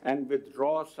and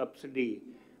withdraw subsidy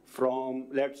from,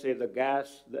 let's say, the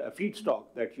gas, the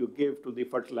feedstock that you give to the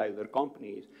fertilizer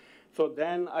companies, so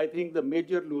then I think the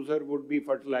major loser would be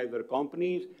fertilizer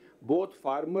companies. Both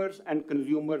farmers and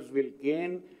consumers will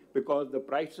gain because the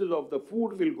prices of the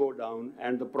food will go down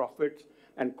and the profits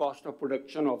and cost of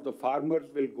production of the farmers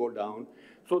will go down.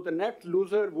 So the net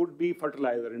loser would be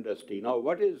fertilizer industry. Now,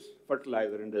 what is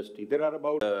fertilizer industry? There are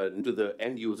about to the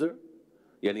end user,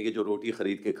 यानी कि जो रोटी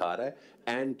खरीद के खा रहा है,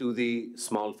 and to the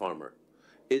small farmer.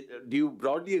 Do you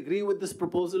broadly agree with this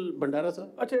proposal, Bandara sir?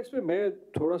 अच्छा, इसमें मैं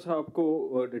थोड़ा सा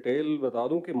आपको डिटेल बता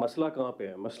दूं कि मसला कहाँ पे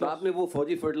है. मसला आपने वो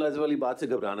फौजी फर्टिलाइजर वाली बात से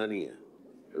घबराना नहीं है.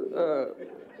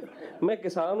 मैं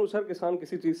किसान हूँ सर, किसान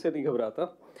किसी चीज़ से नहीं घबराता.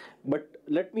 But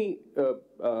let me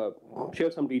share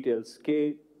some details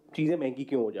कि चीज़ें महंगी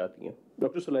क्यों हो जाती हैं.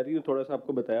 डॉक्टर सुलैरी ने थोड़ा सा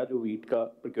आपको बताया जो वीट का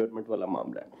प्रोक्योरमेंट वाला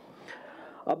मामला है.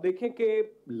 अब देखें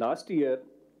कि लास्ट ईयर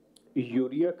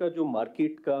यूरिया का जो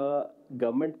मार्केट का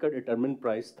गवर्नमेंट का डिटरमिन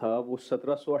प्राइस था वो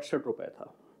 1768 रुपए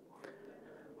था.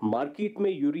 मार्केट में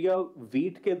यूरिया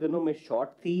वीट के दिनों में शॉर्ट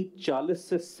थी, 40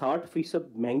 से 60%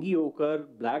 महंगी होकर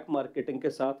ब्लैक मार्केटिंग के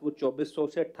साथ वो 2400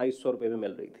 से 2800 रुपए में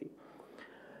मिल रही थी।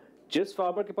 जिस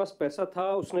फार्मर के पास पैसा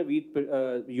था उसने वीट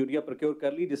यूरिया प्रोक्योर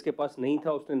कर ली, जिसके पास नहीं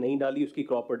था उसने नहीं डाली, उसकी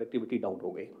क्रॉप प्रोडक्टिविटी डाउन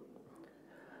हो गई।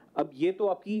 अब ये तो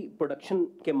आपकी प्रोडक्शन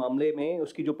के मामले में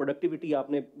उसकी जो प्रोडक्टिविटी,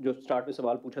 आपने जो स्टार्ट में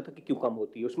सवाल पूछा था कि क्यों कम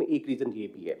होती है, उसमें एक रीज़न ये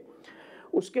भी है।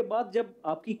 उसके बाद जब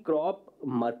आपकी क्रॉप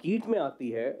मार्केट में आती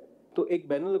है तो एक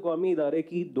बैनुल अक़वामी इदारे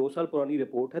की 2 साल पुरानी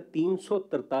रिपोर्ट है,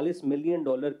 $343 मिलियन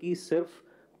की सिर्फ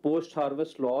पोस्ट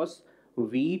हार्वेस्ट लॉस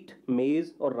वीट,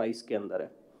 मेज और राइस के अंदर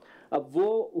है। अब वो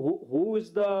who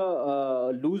is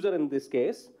the loser in this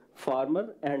case?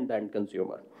 Farmer and the end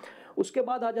consumer. उसके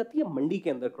बाद आ जाती है मंडी के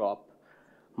अंदर क्रॉप।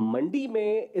 मंडी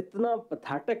में इतना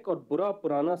पैथेटिक और बुरा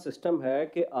पुराना सिस्टम है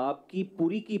कि आपकी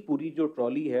पूरी की पूरी जो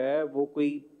ट्रॉली है वो कोई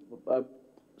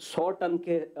 100 टन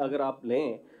के अगर आप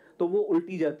लें तो वो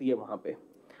उल्टी जाती है, वहां पे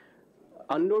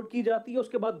अनलोड की जाती है,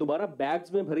 उसके बाद दोबारा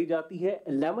बैग्स में भरी जाती है।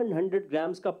 1100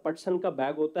 ग्राम्स का पटसन का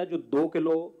बैग होता है जो 2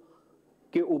 किलो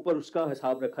के ऊपर उसका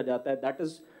हिसाब रखा जाता है। That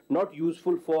is not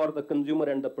useful for the consumer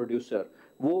and the producer.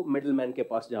 वो मिडल मैन के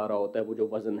पास जा रहा होता है वो जो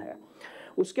वजन है।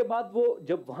 उसके बाद वो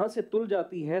जब वहां से तुल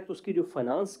जाती है तो उसकी जो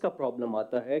फाइनेंस का प्रॉब्लम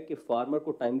आता है कि फार्मर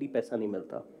को टाइमली पैसा नहीं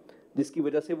मिलता, जिसकी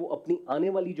वजह से वो अपनी आने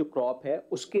वाली जो क्रॉप है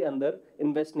उसके अंदर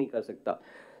इन्वेस्ट नहीं कर सकता।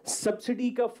 सब्सिडी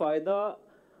का फायदा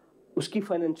उसकी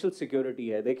फाइनेंशियल सिक्योरिटी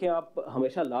है। देखें, आप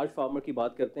हमेशा लार्ज फार्मर की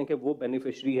बात करते हैं कि वो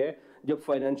बेनिफिशियरी है। जब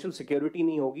फाइनेंशियल सिक्योरिटी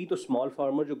नहीं होगी तो स्मॉल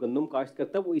फार्मर जो गंदम काश्त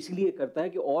करता है वो इसलिए करता है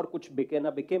कि और कुछ बिके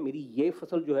ना बिके, मेरी ये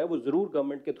फसल जो है वो जरूर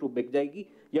गवर्नमेंट के थ्रू बिक जाएगी,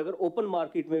 या अगर ओपन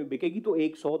मार्केट में बिकेगी तो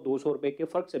 100-200 रुपए के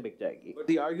फर्क से बिक जाएगी। But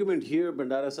the argument here,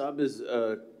 Bandara Saab, is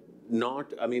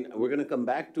not. I mean, we're going to come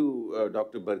back to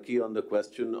Dr. Barki on the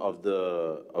question of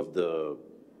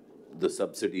the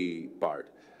subsidy part.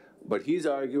 But he's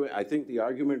arguing, I think the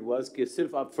argument was कि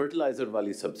सिर्फ आप fertiliser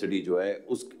वाली subsidy जो है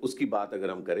उसकी बात अगर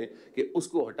हम करें कि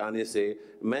उसको हटाने से,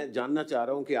 मैं जानना चाह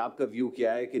रहा हूं कि आपका व्यू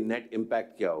क्या है कि नेट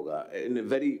इम्पैक्ट क्या होगा। In a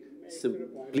very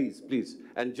please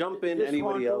and jump in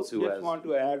anybody else who has. Just want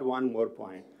to add one more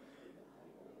point.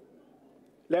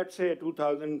 Let's say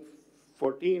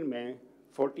 2014 में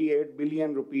 48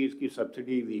 बिलियन रुपीस की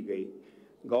सब्सिडी दी गई।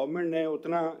 गवर्नमेंट ने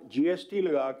उतना GST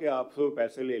लगा के आपसे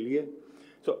पैसे ले लिए।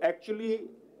 So actually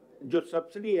जो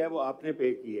सब्सिडी है वो आपने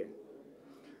पे की है।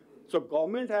 So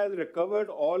government has recovered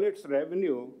all its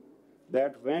revenue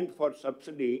that went for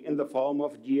subsidy in the form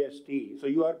of GST.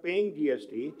 So you are paying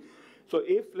GST. So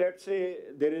if, let's say,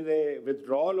 there is a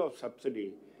withdrawal of subsidy,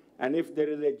 and if there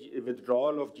is a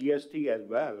withdrawal of GST as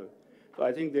well, so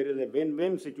I think there is a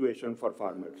win-win situation for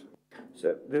farmers.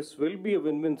 Sir, this will be a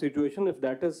win-win situation if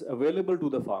that is available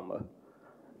to the farmer.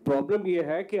 Problem ये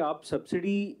है कि आप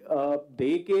subsidy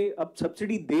दे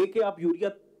के आप urea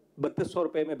 3200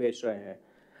 रुपए में बेच रहे हैं,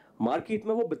 मार्केट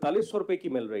में वो 4200 रुपए की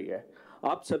मिल रही है।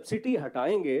 आप सब्सिडी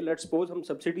हटाएंगे, लेट्स सपोज हम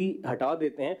सब्सिडी हटा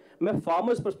देते हैं, मैं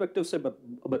फार्मर्स पर्सपेक्टिव से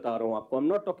बता रहा हूं आपको, I am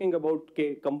not talking about के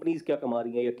कंपनीज क्या कमा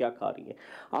रही हैं या क्या खा रही हैं।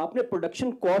 आपने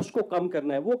प्रोडक्शन कॉस्ट को कम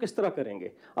करना है, वो किस तरह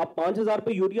करेंगे? आप 5000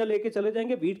 पे यूरिया लेके चले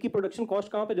जाएंगे, वीट की प्रोडक्शन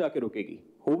कॉस्ट कहां पे जाके रुकेगी?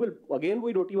 हु विल, अगेन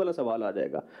वही रोटी वाला सवाल आ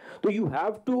जाएगा। तो यू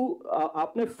हैव टू,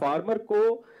 आपने फार्मर को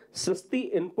सस्ती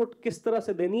इनपुट किस तरह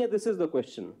से देनी है, this is the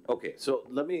question. Okay, so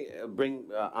let me bring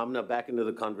Amna back into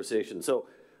the conversation. So,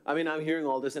 I mean, I'm hearing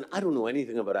all this, and I don't know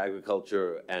anything about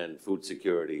agriculture and food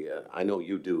security. I know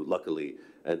you do, luckily,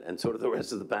 and so do the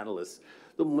rest of the panelists.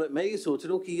 तो मैं ये सोच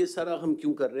रहा हूँ कि ये सारा हम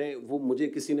क्यों कर रहे हैं। वो मुझे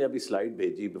किसी ने अभी स्लाइड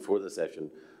भेजी बिफोर द सेशन,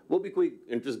 वो भी कोई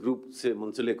इंटरेस्ट ग्रुप से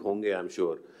मुंसलिक होंगे, I am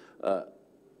sure,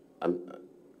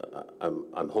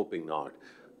 I'm hoping not.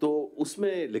 तो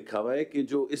उसमें लिखा हुआ है कि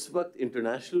जो इस वक्त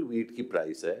इंटरनेशनल वीट की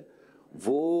प्राइस है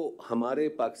वो हमारे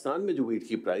पाकिस्तान में जो वीट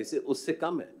की प्राइस है उससे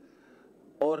कम है,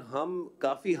 और हम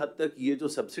काफ़ी हद तक ये जो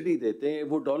सब्सिडी देते हैं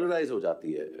वो डॉलराइज हो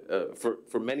जाती है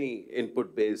for many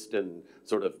input based and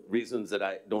sort of reasons that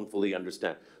I don't fully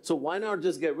understand. So why not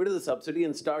just get rid of the subsidy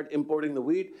and start importing the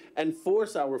wheat and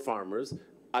force our farmers,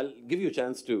 I'll give you a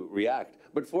chance to react,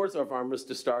 but force our farmers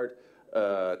to start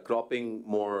cropping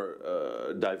more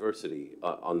diversity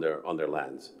on their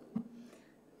lands.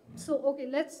 So, okay,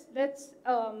 let's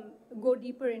go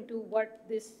deeper into what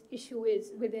this issue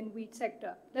is within wheat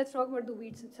sector. Let's talk about the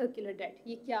wheat circular debt.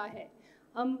 ये क्या है?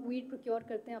 हम wheat procure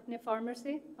करते हैं अपने farmer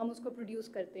से, हम उसको produce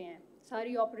करते हैं,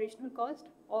 सारी operational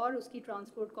cost और उसकी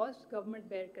transport cost government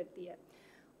bear करती है।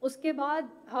 उसके बाद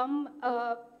हम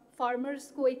farmers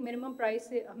को एक minimum price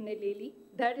से हमने ले ली,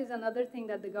 that is another thing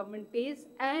that the government pays,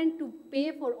 and to pay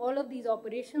for all of these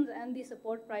operations and the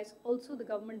support price also the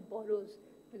government borrows.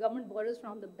 The government borrows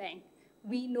from the bank.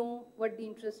 We know what the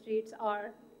interest rates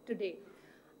are today.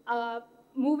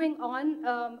 Moving on,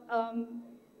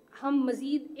 हम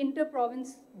मज़ीद inter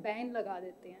province ban लगा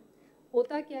देते हैं।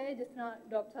 होता क्या है, जिस तरह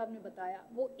डॉक्टर साहब ने बताया,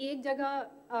 वो एक जगह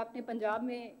आपने पंजाब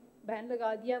में बैन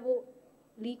लगा दिया, वो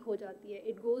लीक हो जाती है,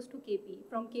 it goes to KP,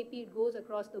 from KP it goes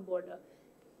across the border.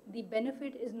 The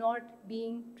benefit is not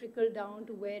being trickled down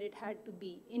to where it had to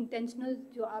be. Intentional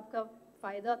जो आपका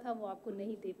फ़ायदा था वो आपको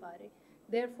नहीं दे पा रहे.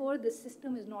 Therefore, the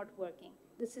system is not working.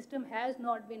 The system has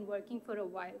not been working for a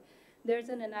while. There's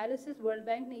an analysis World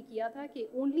Bank ने किया था कि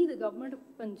only the government of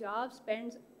Punjab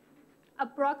spends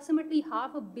approximately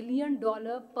 $500 million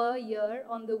per year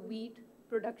on the wheat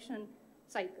production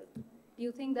cycle. Do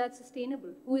you think that's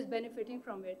sustainable? Who is benefiting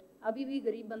from it? अभी भी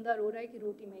गरीब बंदा रो रहा है कि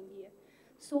रोटी महंगी है.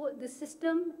 So the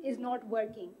system is not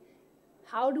working.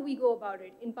 How do we go about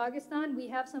it? In Pakistan, we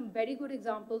have some very good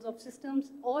examples of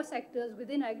systems or sectors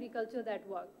within agriculture that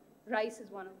work. Rice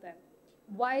is one of them.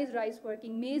 Why is rice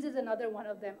working? Maize is another one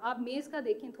of them. आप maize का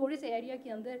देखें, थोड़े से area के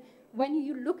अंदर, when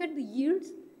you look at the yields,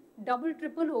 double,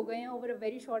 triple हो गए हैं over a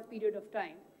very short period of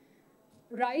time.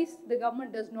 Rice, the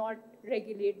government does not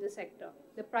regulate the sector.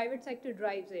 The private sector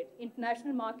drives it.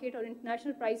 International market or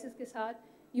international prices के साथ,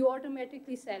 you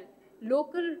automatically sell.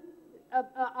 Local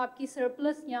आपकी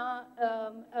surplus या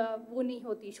वो नहीं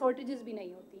होती, shortages भी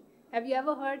नहीं होती. Have you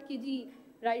ever heard कि जी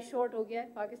rice short हो गया है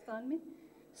पाकिस्तान में?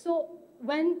 So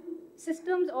when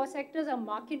systems or sectors are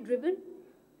market driven,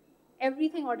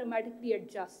 everything automatically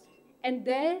adjusts. And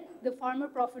there the farmer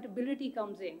profitability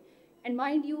comes in. And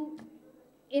mind you,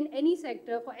 in any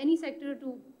sector, for any sector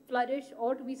to flourish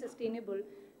or to be sustainable,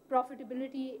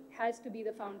 profitability has to be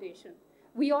the foundation.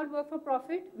 We all work for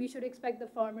profit, we should expect the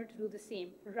farmer to do the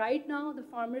same. Right now, the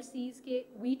farmer sees कि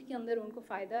wheat के अंदर उनको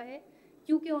फ़ायदा है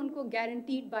क्योंकि उनको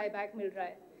guaranteed buyback मिल रहा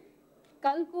है.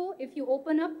 कल को, if you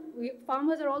open up,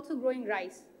 farmers are also growing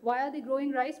rice. Why are they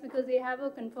growing rice? Because they have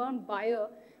a confirmed buyer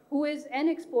who is an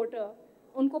exporter.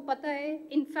 उनको पता है.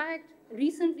 In fact,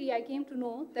 recently I came to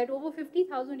know that over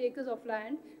 50,000 acres of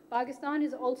land, Pakistan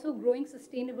is also growing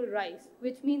sustainable rice,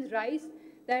 which means rice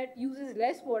that uses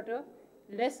less water,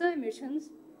 lesser emissions,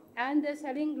 and they're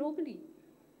selling globally.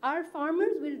 Our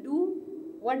farmers will do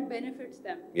what benefits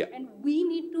them. Yeah. And we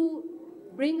need to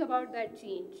bring about that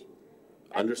change.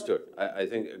 Understood. I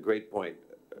think a great point.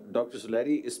 Dr.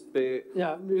 Suleri, is pe...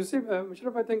 Yeah, you see,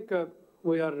 Musharraf, I think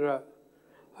we are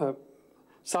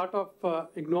sort of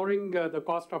ignoring the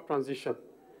cost of transition.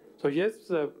 So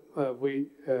yes, we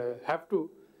have to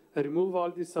remove all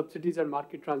these subsidies and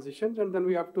market transitions, and then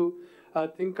we have to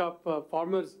think of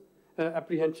farmers'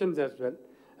 apprehensions as well,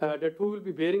 that who will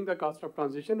be bearing the cost of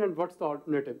transition and what's the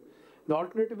alternative. The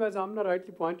alternative, as Amna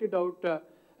rightly pointed out,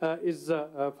 is,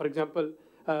 for example,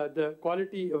 the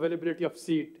quality availability of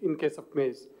seed in case of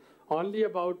maize. Only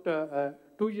about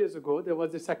 2 years ago, there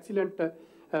was this excellent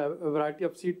variety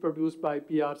of seed produced by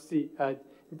PRC,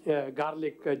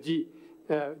 garlic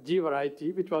G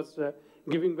variety, which was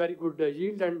giving very good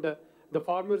yield, and the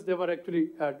farmers, they were actually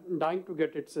dying to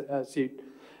get its seed.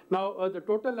 Now, the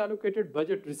total allocated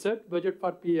budget, research budget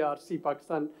for PARC,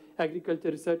 Pakistan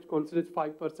Agriculture Research Council, is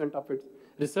 5% of its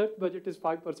research budget, is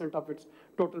 5% of its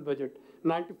total budget.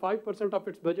 95% of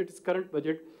its budget is current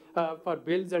budget for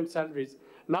bills and salaries.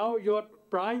 Now, your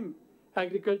prime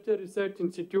Agriculture Research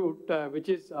Institute, which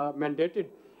is mandated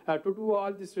to do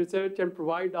all this research and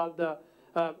provide all the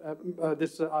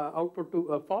this output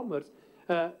to farmers,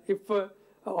 if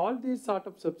all these sort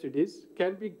of subsidies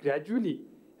can be gradually,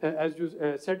 as you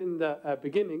said in the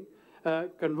beginning,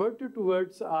 converted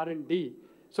towards R&D,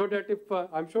 so that if,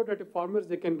 I'm sure that if farmers,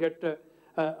 they can get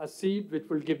a seed which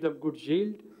will give them good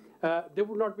yield, they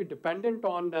would not be dependent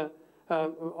on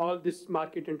all this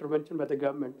market intervention by the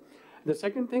government. The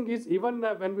second thing is, even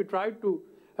when we try to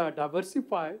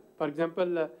diversify, for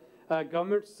example,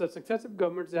 governments, successive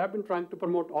governments, they have been trying to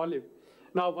promote olive.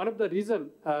 Now, one of the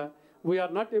reasons we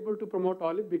are not able to promote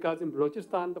olive, because in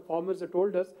Balochistan, the farmers have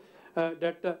told us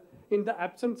that in the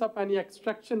absence of any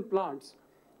extraction plants,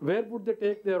 where would they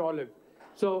take their olive?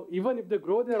 So even if they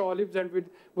grow their olives and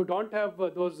we don't have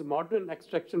those modern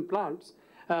extraction plants,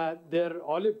 their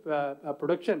olive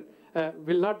production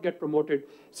will not get promoted.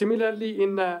 Similarly,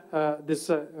 in this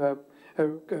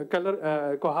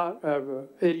Kohar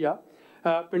area,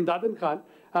 Pindadan Khan,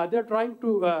 they're trying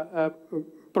to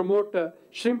promote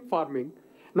shrimp farming.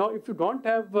 Now, if you don't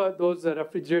have those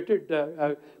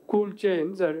refrigerated cold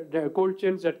chains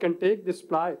that can take this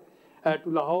supply to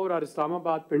Lahore or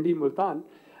Islamabad, Pindi, Multan,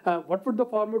 what would the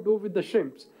farmer do with the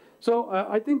shrimps? So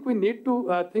I think we need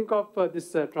to think of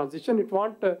this transition. It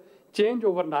won't change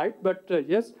overnight, but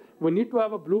yes, we need to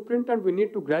have a blueprint, and we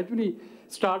need to gradually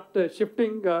start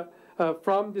shifting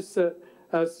from this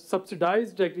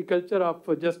subsidized agriculture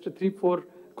of just 3-4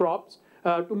 crops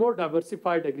to more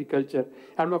diversified agriculture.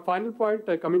 And my final point,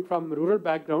 coming from rural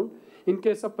background, in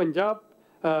case of Punjab,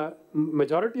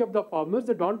 majority of the farmers,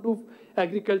 they don't do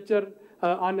agriculture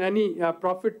on any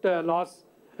profit loss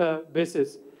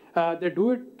basis. They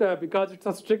do it because it's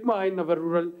a stigma in our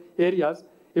rural areas.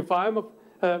 If I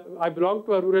belong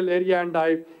to a rural area and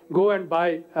I go and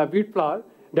buy wheat flour,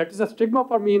 that is a stigma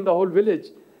for me in the whole village,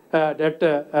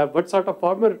 that what sort of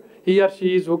farmer he or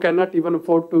she is who cannot even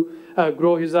afford to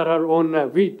grow his or her own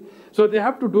wheat. So they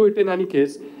have to do it in any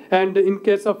case. And in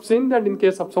case of Sindh and in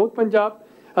case of South Punjab,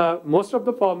 most of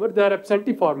the farmers, they are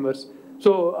absentee farmers.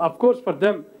 So of course for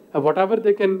them, whatever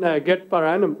they can get per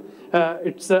annum,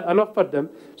 it's enough for them.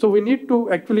 So we need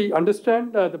to actually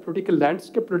understand the political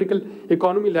landscape, political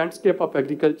economy landscape of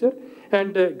agriculture,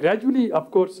 and gradually,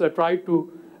 of course, try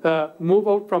to move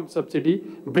out from subsidy,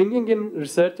 bringing in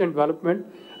research and development,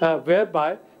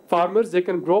 whereby farmers, they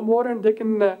can grow more and they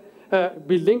can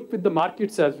be linked with the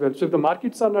markets as well. So if the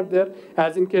markets are not there,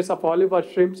 as in case of olive or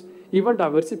shrimps, even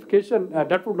diversification,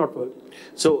 that would not work.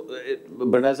 So,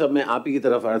 Bhandari Sahab, मैं आप ही की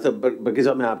तरफ आ रहा था, Baki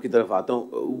Sahab, मैं आपकी तरफ आता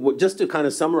हूँ. Just to kind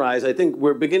of summarize, I think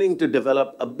we're beginning to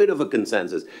develop a bit of a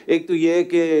consensus. एक तो ये है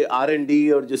कि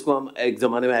R&D और जिसको हम एक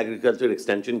ज़माने में agriculture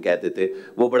extension कहते थे,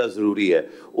 वो बड़ा ज़रूरी है.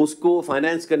 उसको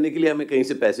finance करने के लिए हमें कहीं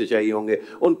से पैसे चाहिए होंगे.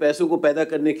 उन पैसों को पैदा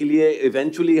करने के लिए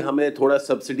eventually हमें थोड़ा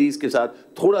subsidies के साथ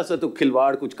थोड़ा सा तो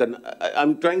खिलवाड़ कुछ करना.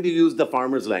 I'm trying to use the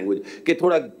farmers language कि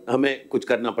थोड़ा हमें कुछ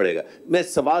करना पड़ेगा. मैं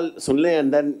सवाल सुन लें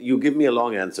and then you give me a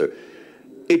long answer.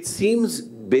 It seems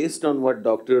based on what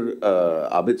Dr.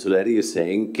 Abid Suleri is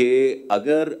saying कि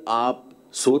अगर आप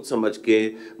सोच समझ के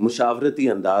मुशावरती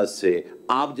अंदाज से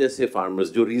आप जैसे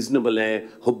फार्मर्स जो रीजनेबल हैं,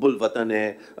 हुब्बुल वतन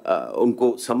हैं,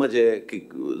 उनको समझ है कि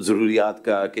ज़रूरियात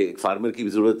का कि फार्मर की भी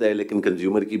ज़रूरत है लेकिन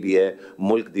कंज्यूमर की भी है,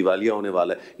 मुल्क दिवालिया होने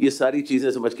वाला है, ये सारी चीज़ें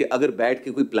समझ के अगर बैठ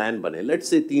के कोई प्लान बने, लेट्स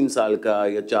से 3 साल का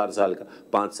या 4 साल का,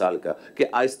 5 साल का, कि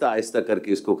आहिस्ता आहिस्ता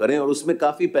करके इसको करें और उसमें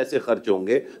काफ़ी पैसे खर्च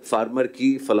होंगे फार्मर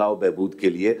की फलाह बहबूद के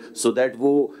लिए, सो दैट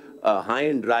वो हाई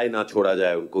एंड ड्राई ना छोड़ा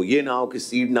जाए उनको. ये ना हो कि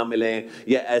सीड ना मिलें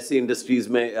या ऐसे इंडस्ट्रीज़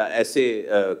में ऐसे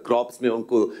क्रॉप्स में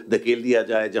उनको धकेल दिया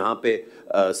जाए जहाँ पे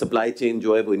सप्लाई चेन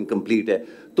जो है वो इनकम्प्लीट है.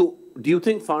 तो do you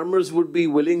think farmers would be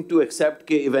willing to accept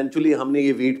कि इवेंचुअली हमने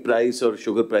ये वीट प्राइस और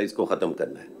शुगर प्राइस को ख़त्म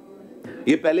करना है?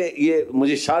 ये पहले ये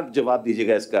मुझे शार्प जवाब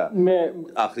दीजिएगा इसका. मैं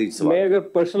आखिरी सवाल, मैं अगर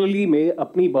पर्सनली मैं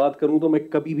अपनी बात करूँ तो मैं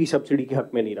कभी भी सब्सिडी के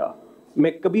हक में नहीं रहा.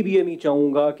 मैं कभी भी ये नहीं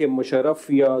चाहूँगा कि मुशर्रफ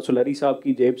या सुलहरी साहब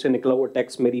की जेब से निकला हुआ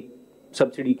टैक्स मेरी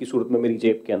सब्सिडी की सूरत में मेरी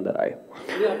जेब के अंदर आए.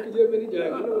 ये आपकी जेब में नहीं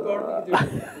जाएगा ना, वो आरती की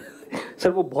जेब.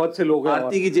 सर वो बहुत से लोग हैं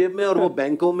आरती की जेब में और वो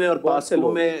बैंकों में और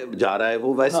पासकों में जा रहा है,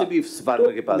 वो वैसे भी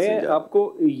फार्मर के पास नहीं जा रहा. मैं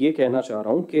आपको ये कहना चाह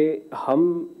रहा हूँ कि हम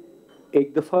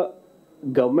एक दफ़ा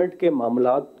गवर्नमेंट के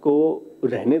मामलात को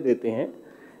रहने देते हैं.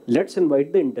 लेट्स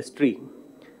इनवाइट द इंडस्ट्री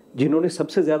जिन्होंने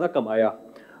सबसे ज़्यादा कमाया.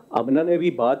 अमना ने भी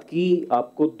बात की,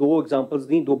 आपको 2 एग्जांपल्स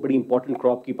दी, 2 बड़ी इंपॉर्टेंट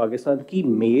क्रॉप की पाकिस्तान की,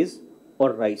 मेज़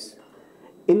और राइस.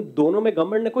 इन दोनों में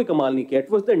गवर्नमेंट ने कोई कमाल नहीं किया.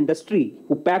 It was the industry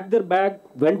who packed their bag,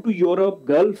 went to Europe,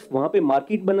 gulf, वहाँ पे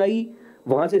मार्केट बनाई,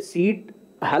 वहाँ से सीड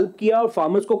हेल्प किया और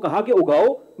फार्मर्स को कहा कि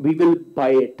उगाओ, वी विल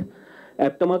बाय इट.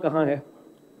 एप्टमा कहाँ है?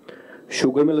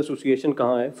 शुगर मिल एसोसिएशन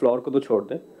कहाँ है? फ्लोर को तो छोड़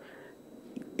दें.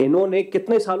 इन्होंने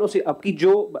कितने सालों से आपकी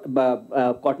जो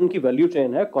कॉटन की वैल्यू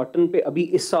चेन है, कॉटन पे अभी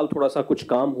इस साल थोड़ा सा कुछ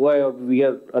काम हुआ है और वी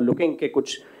आर लुकिंग के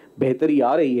कुछ बेहतरी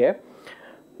आ रही है,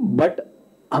 बट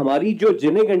हमारी जो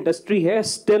जिनिंग इंडस्ट्री है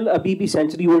स्टिल अभी भी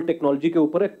सेंचुरी ओल्ड टेक्नोलॉजी के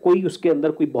ऊपर है. कोई उसके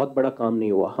अंदर कोई बहुत बड़ा काम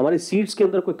नहीं हुआ. हमारे सीड्स के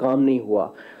अंदर कोई काम नहीं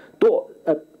हुआ. तो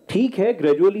ठीक है,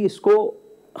 ग्रेजुअली इसको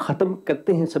ख़त्म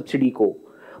करते हैं सब्सिडी को,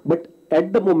 बट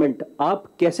एट द मोमेंट आप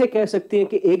कैसे कह सकते हैं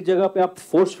कि एक जगह पे आप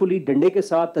फोर्सफुली डंडे के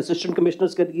साथ असिस्टेंट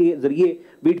कमिश्नर्स के जरिए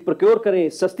वीट प्रोक्योर करें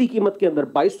सस्ती कीमत के अंदर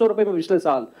 2200 रुपए में पिछले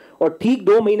साल, और ठीक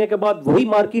 2 महीने के बाद वही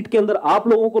मार्केट के अंदर आप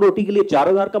लोगों को रोटी के लिए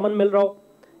 4000 का मन मिल रहा हो?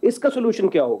 इसका सोल्यूशन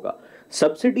क्या होगा?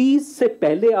 सब्सिडीज से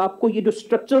पहले आपको ये जो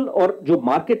स्ट्रक्चरल और जो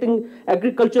मार्केटिंग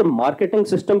एग्रीकल्चर मार्केटिंग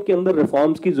सिस्टम के अंदर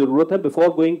रिफॉर्म्स की जरूरत है before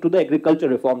going to the agriculture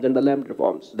reforms and the land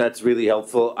reforms. That's really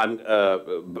helpful. I'm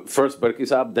first Barki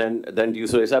साहब, then you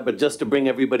Suresh साहब, but just to bring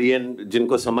everybody in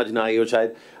जिनको समझ ना आई हो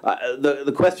शायद,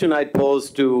 the question I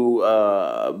posed to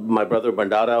my brother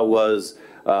Bhandara was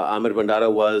Amir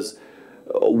Bhandara was,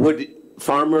 would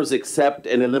farmers accept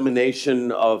an elimination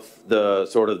of the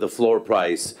sort of the floor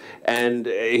price? And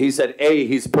he said, A,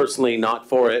 he's personally not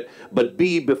for it, but B,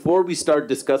 before we start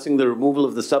discussing the removal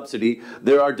of the subsidy,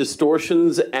 there are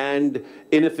distortions and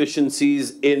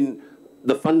inefficiencies in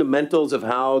the fundamentals of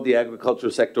how the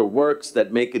agriculture sector works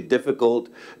that make it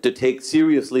difficult to take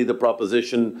seriously the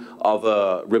proposition of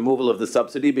a removal of the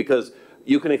subsidy, because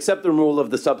you can accept the removal of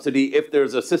the subsidy if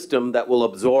there's a system that will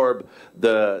absorb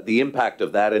the impact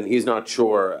of that, and he's not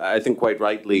sure. I think quite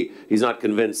rightly, he's not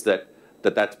convinced that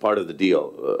that's part of the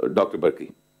deal. Dr.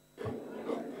 Burki.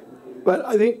 Well,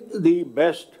 I think the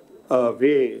best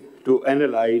way to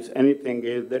analyze anything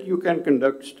is that you can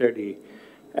conduct study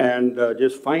and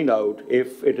just find out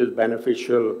if it is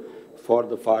beneficial for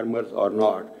the farmers or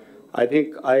not. I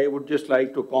think I would just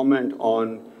like to comment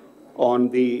on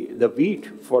the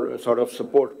wheat for a sort of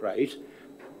support price.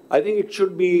 I think it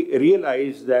should be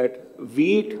realized that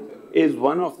wheat is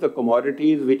one of the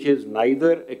commodities which is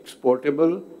neither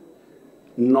exportable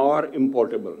nor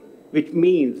importable, which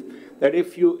means that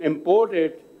if you import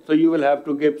it, so you will have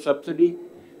to give subsidy.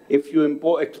 If you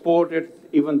export it,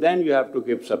 even then you have to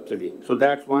give subsidy. So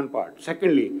that's one part.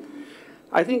 Secondly,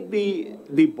 I think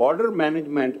the border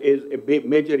management is a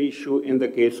major issue in the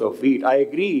case of wheat. I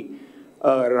agree,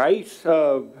 rice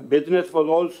business was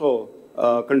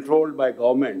also controlled by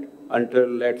government until,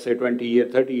 let's say, 20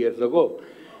 years, 30 years ago.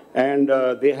 And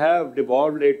they have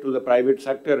devolved it to the private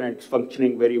sector, and it's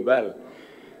functioning very well.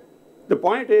 The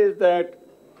point is that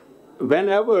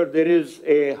whenever there is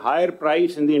a higher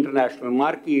price in the international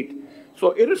market,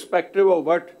 so irrespective of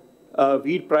what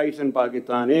wheat price in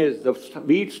Pakistan is, the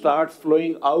wheat starts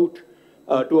flowing out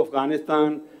to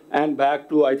Afghanistan and back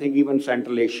to, I think, even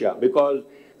Central Asia, because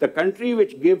the country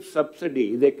which gives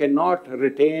subsidy, they cannot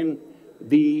retain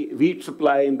the wheat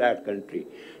supply in that country.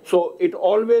 So it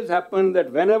always happens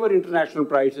that whenever international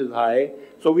price is high,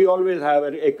 so we always have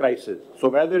a crisis. So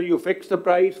whether you fix the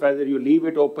price, whether you leave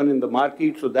it open in the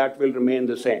market, so that will remain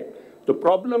the same. The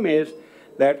problem is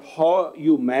that how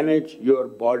you manage your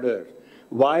border,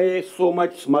 why so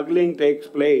much smuggling takes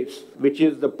place, which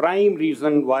is the prime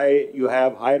reason why you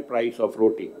have higher price of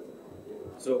roti.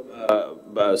 So,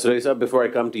 Suresa, before I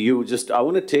come to you, I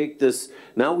want to take this,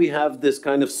 now we have this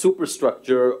kind of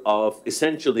superstructure of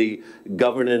essentially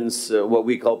governance, what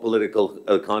we call political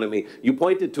economy. You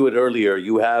pointed to it earlier.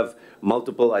 You have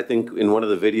multiple, I think in one of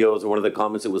the videos or one of the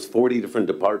comments, it was 40 different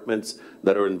departments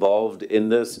that are involved in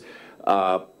this.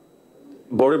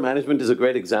 Border management is a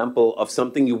great example of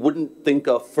something you wouldn't think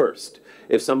of first.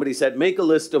 If somebody said, make a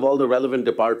list of all the relevant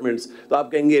departments, to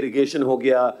aap kahenge irrigation ho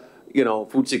gaya,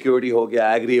 food security ho gaya,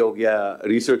 agri ho gaya,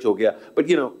 research ho gaya. But,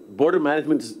 border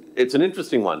management, it's an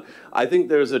interesting one. I think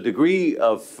there's a degree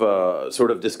of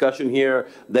sort of discussion here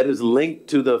that is linked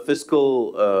to the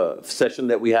fiscal session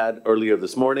that we had earlier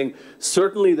this morning.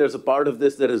 Certainly there's a part of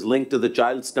this that is linked to the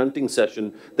child stunting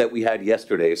session that we had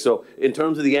yesterday. So in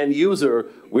terms of the end user,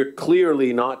 we're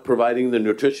clearly not providing the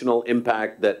nutritional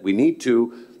impact that we need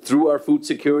to through our food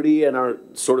security and our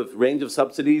sort of range of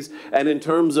subsidies. And in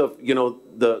terms of,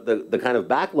 the kind of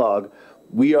backlog,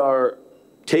 we are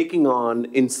taking on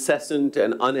incessant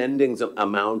and unending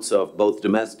amounts of both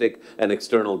domestic and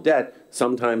external debt,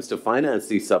 sometimes to finance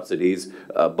these subsidies,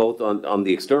 both on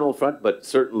the external front, but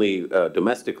certainly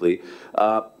domestically.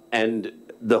 And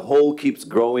the hole keeps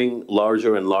growing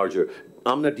larger and larger.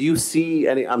 Amna, do you see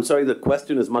any, I'm sorry, the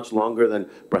question is much longer than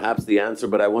perhaps the answer,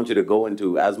 but I want you to go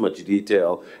into as much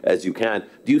detail as you can.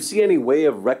 Do you see any way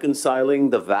of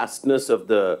reconciling the vastness of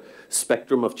the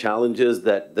spectrum of challenges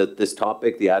that this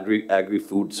topic, the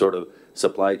agri-food sort of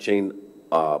supply chain,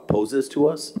 poses to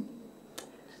us?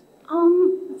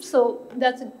 So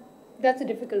that's a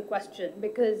difficult question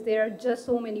because there are just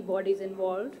so many bodies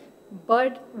involved.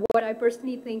 But what I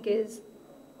personally think is,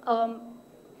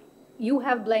 you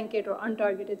have blanket or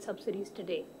untargeted subsidies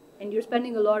today, and you're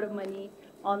spending a lot of money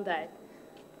on that.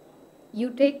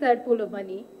 You take that pool of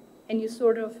money and you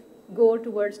sort of go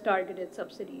towards targeted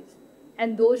subsidies.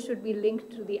 And those should be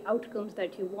linked to the outcomes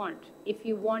that you want. If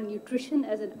you want nutrition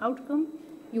as an outcome,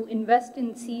 you invest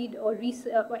in seed or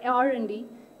R&D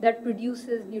that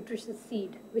produces nutritious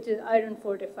seed, which is iron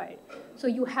fortified. So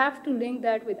you have to link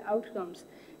that with outcomes.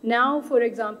 Now, for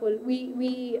example,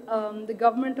 the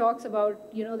government talks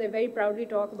about, they very proudly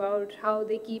talk about how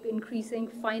they keep increasing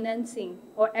financing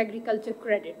or agriculture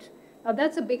credit. Now,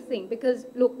 that's a big thing because,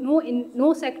 look,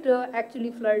 no sector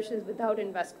actually flourishes without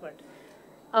investment.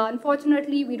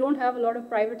 Unfortunately, we don't have a lot of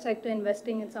private sector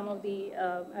investing in some of the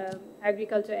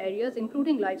agriculture areas,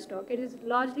 including livestock. It is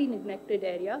largely neglected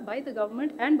area by the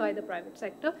government and by the private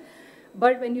sector.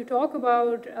 But when you talk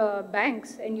about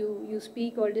banks and you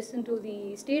speak or listen to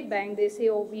the state bank, they say,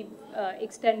 oh, we've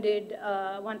extended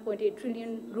 1.8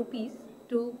 trillion rupees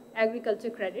to agriculture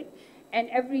credit. And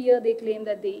every year they claim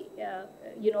that they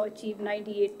achieve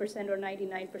 98% or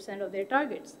 99% of their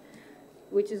targets,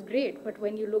 which is great. But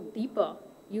when you look deeper,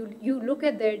 you look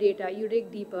at their data, you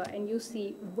dig deeper, and you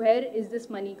see where is this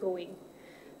money going.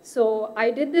 So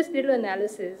I did this little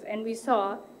analysis, and we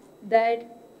saw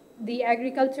that the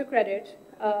agriculture credit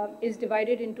is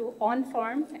divided into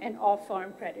on-farm and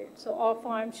off-farm credit. So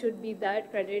off-farm should be that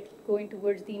credit going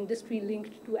towards the industry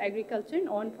linked to agriculture, and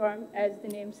on-farm, as the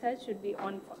name says, should be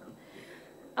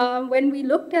on-farm. When we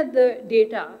looked at the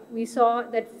data, we saw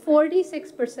that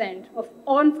 46% of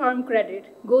on-farm credit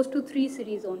goes to 3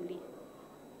 cities only: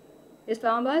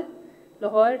 Islamabad,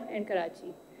 Lahore, and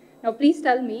Karachi. Now, please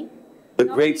tell me. The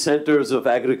great centers of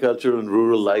agriculture and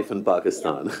rural life in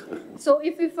Pakistan. Yeah. So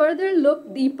if we further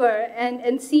look deeper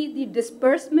and see the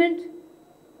disbursement,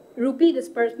 rupee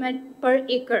disbursement per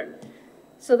acre.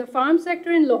 So the farm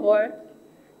sector in Lahore,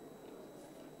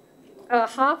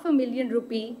 $500,000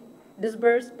 rupee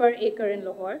disbursed per acre in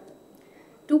Lahore,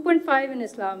 2.5 in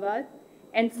Islamabad,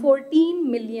 and 14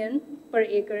 million per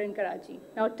acre in Karachi.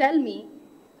 Now tell me,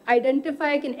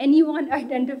 can anyone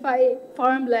identify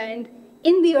farmland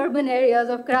in the urban areas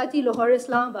of Karachi, Lahore,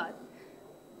 Islamabad?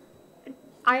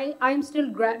 I'm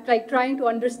still trying to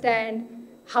understand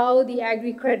how the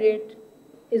agri-credit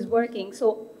is working.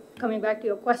 So coming back to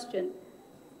your question,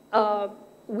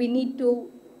 we need to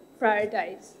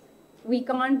prioritize. We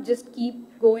can't just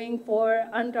keep going for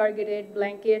untargeted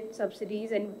blanket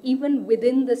subsidies, and even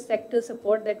within the sector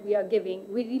support that we are giving,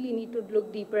 we really need to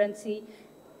look deeper and see,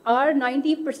 are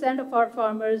 90% of our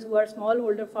farmers who are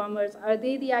smallholder farmers, are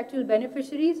they the actual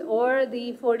beneficiaries, or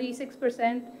the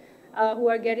 46% who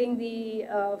are getting the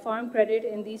farm credit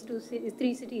in these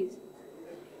 3 cities?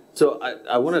 So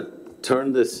I want to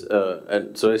turn this,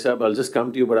 and sorry, Saab, I'll just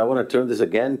come to you, but I want to turn this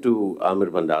again to Amir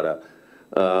Bandara.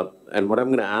 And what I'm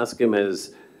going to ask him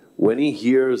is, when he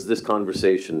hears this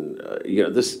conversation,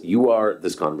 you are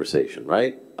this conversation,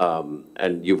 right?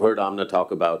 And you've heard Amna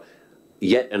talk about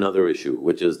yet another issue,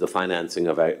 which is the financing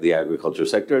of the agriculture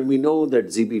sector. And we know that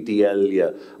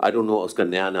ZBTL, I don't know uska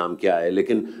naya naam kya hai,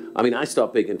 lekin, I mean, I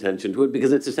stopped paying attention to it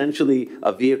because it's essentially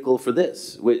a vehicle for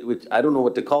this, which I don't know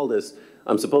what to call this.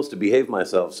 I'm supposed to behave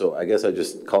myself, so I guess I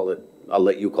just call it, I'll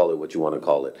let you call it what you want to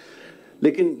call it.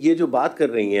 लेकिन ये जो बात कर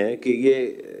रही हैं कि ये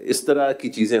इस तरह की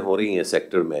चीज़ें हो रही हैं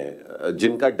सेक्टर में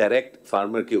जिनका डायरेक्ट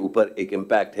फार्मर के ऊपर एक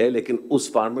इम्पैक्ट है, लेकिन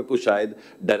उस फार्मर को शायद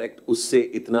डायरेक्ट उससे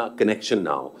इतना कनेक्शन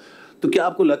ना हो, तो क्या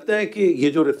आपको लगता है कि ये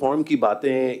जो रिफॉर्म की बातें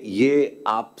हैं ये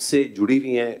आपसे जुड़ी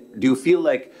हुई हैं? Do you feel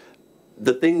like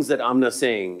the things that Amna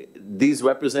saying, these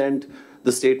represent the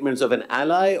statements of N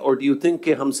ally, और डू यू थिंक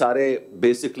कि हम सारे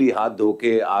बेसिकली हाथ धो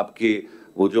के आपके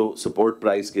वो जो सपोर्ट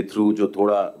प्राइस के थ्रू जो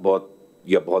थोड़ा बहुत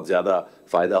या बहुत ज़्यादा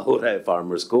फ़ायदा हो रहा है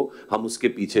फार्मर्स को, हम उसके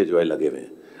पीछे जो है लगे हुए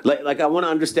हैं? Like I want to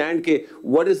understand ke,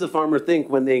 what does the farmer think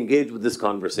when they engage with this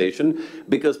conversation?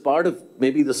 Because part of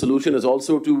maybe the solution is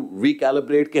also to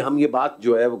recalibrate कि हम ये बात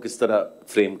जो है वो किस तरह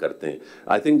frame करते हैं.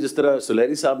 I think जिस तरह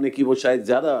सुलेरी साहब ने की वो शायद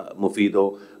ज़्यादा मुफीद हो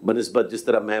बनिस्बत जिस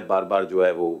तरह मैं बार-बार जो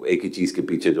है वो एक ही चीज़ के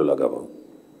पीछे जो लगा हुआ हूँ.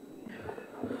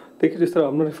 देखिए, जिस तरह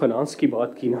हमने फाइनेंस की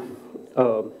बात की ना,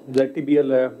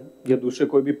 ZTBL है या दूसरे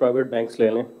कोई भी प्राइवेट बैंक्स ले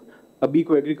लें, अभी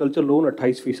कोई एग्रीकल्चर लोन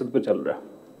 28% पे चल रहा है,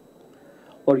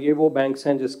 और ये वो बैंक्स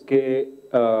हैं जिसके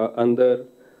अंदर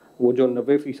वो जो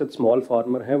 90% स्मॉल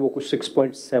फार्मर हैं वो कुछ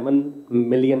 6.7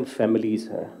 मिलियन फैमिलीज़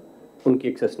हैं, उनकी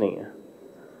एक्सेस नहीं है,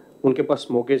 उनके पास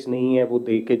मोर्गेज नहीं है वो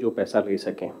दे के जो पैसा ले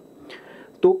सकें.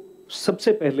 तो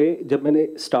सबसे पहले जब मैंने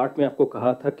स्टार्ट में आपको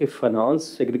कहा था कि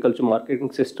फाइनेंस, एग्रीकल्चर मार्केटिंग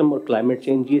सिस्टम और क्लाइमेट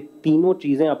चेंज, ये तीनों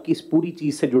चीज़ें आपकी इस पूरी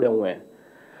चीज़ से जुड़े हुए हैं.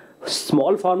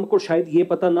 स्मॉल फार्मर को शायद ये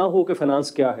पता ना हो कि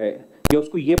फाइनेंस क्या है, या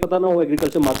उसको ये पता ना हो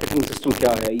एग्रीकल्चर मार्केटिंग सिस्टम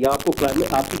क्या है, या आपको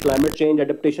आपकी क्लाइमेट चेंज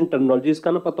एडेप्टेशन टर्मिनोलॉजीज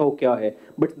का ना पता हो क्या है,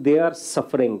 but they are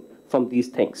suffering from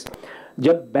these things.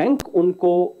 जब बैंक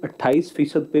उनको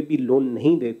 28% पे भी लोन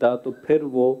नहीं देता तो फिर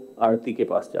वो आड़ती के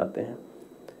पास जाते हैं,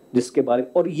 जिसके बारे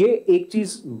में, और ये एक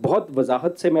चीज़ बहुत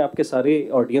वजाहत से मैं आपके सारे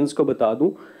ऑडियंस को बता दूं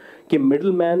कि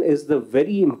middle man is the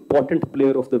very important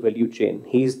player of the value chain.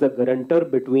 He is the guarantor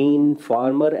between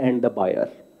farmer and the buyer.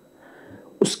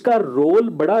 उसका रोल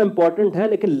बड़ा इंपॉर्टेंट है,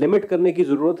 लेकिन लिमिट करने की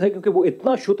ज़रूरत है, क्योंकि वो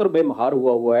इतना शुतर बेमहार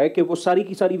हुआ है कि वो सारी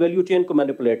की सारी वैल्यू चेन को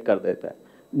मैनिपुलेट कर देता है,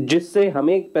 जिससे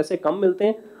हमें पैसे कम मिलते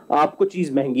हैं, आपको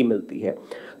चीज़ महंगी मिलती है.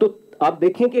 तो आप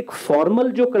देखें कि एक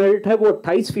फॉर्मल जो क्रेडिट है वो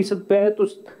 28% पे है, तो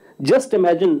जस्ट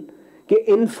इमेजिन कि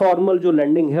इनफॉर्मल जो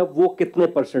लैंडिंग है वो कितने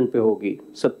 % पे होगी,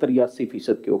 70 या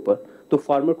 80% के ऊपर. तो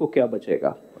फार्मर को क्या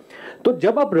बचेगा? तो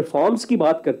जब आप रिफॉर्म्स की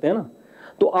बात करते हैं ना,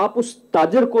 तो आप उस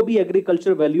ताजर को भी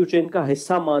एग्रीकल्चर वैल्यू चेन का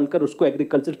हिस्सा मानकर उसको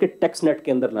एग्रीकल्चर के टैक्स नेट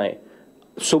के अंदर लाएं.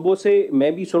 सुबह से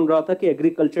मैं भी सुन रहा था कि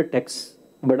एग्रीकल्चर टैक्स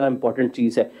बड़ा इंपॉर्टेंट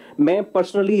चीज़ है. मैं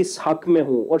पर्सनली इस हक में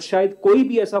हूँ, और शायद कोई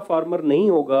भी ऐसा फार्मर नहीं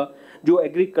होगा जो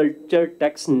एग्रीकल्चर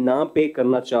टैक्स ना पे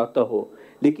करना चाहता हो,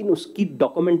 लेकिन उसकी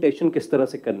डॉक्यूमेंटेशन किस तरह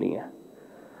से करनी है,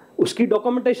 उसकी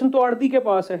डॉक्यूमेंटेशन तो आड़ती के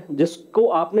पास है, जिसको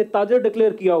आपने ताजर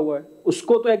डिक्लेयर किया हुआ है,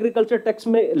 उसको तो एग्रीकल्चर टैक्स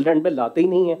में लैंड में लाते ही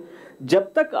नहीं है।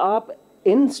 जब तक आप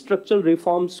इन स्ट्रक्चरल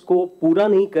रिफॉर्म्स को पूरा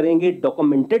नहीं करेंगे,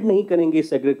 डॉक्यूमेंटेड नहीं करेंगे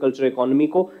इस एग्रीकल्चर इकोनॉमी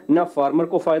को, ना फार्मर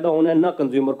को फायदा होना है, ना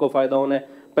कंज्यूमर को फायदा होना है,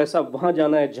 पैसा वहां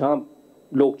जाना है जहां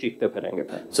लोग चीखते फिरेंगे।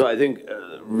 So I think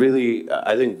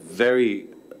I think very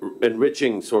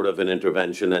enriching sort of an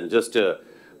intervention, and just to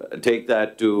take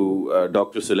that to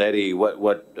Dr. Suleri,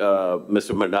 what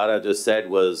Mr. Mandara just said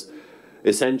was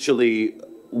essentially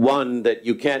one, that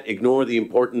you can't ignore the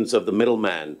importance of the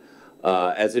middleman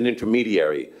as an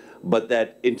intermediary, but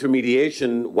that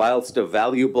intermediation, whilst a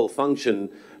valuable function,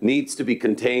 needs to be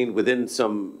contained within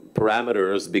some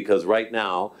parameters, because right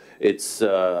now it's,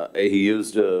 he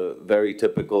used a very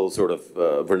typical sort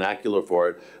of vernacular for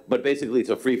it, but basically it's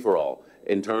a free-for-all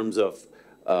in terms of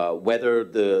whether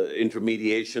the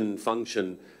intermediation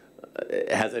function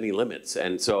has any limits.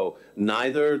 And so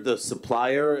neither the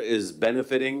supplier is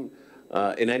benefiting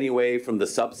in any way from the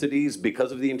subsidies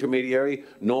because of the intermediary,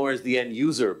 nor is the end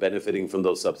user benefiting from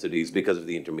those subsidies because of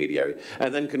the intermediary.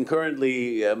 And then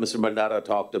concurrently, Mr. Mandara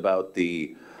talked about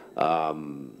the,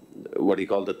 what he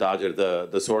called the tajir,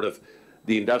 the sort of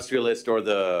the industrialist or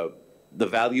the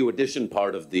value addition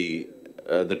part of the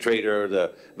trader,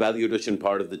 the value addition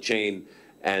part of the chain,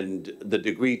 and the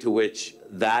degree to which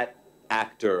that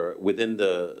actor within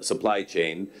the supply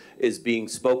chain is being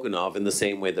spoken of in the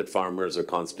same way that farmers are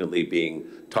constantly being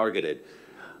targeted.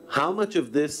 How much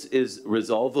of this is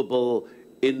resolvable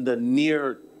in the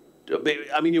near,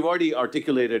 I mean, you've already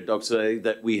articulated, Dr. Say,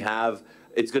 that we have,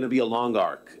 it's going to be a long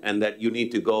arc, and that you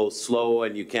need to go slow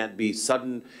and you can't be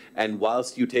sudden, and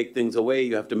whilst you take things away,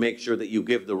 you have to make sure that you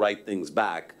give the right things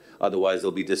back, otherwise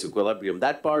there'll be disequilibrium.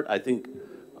 That part, I think,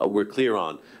 we're clear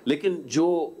on. लेकिन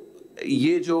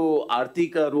ये जो आरती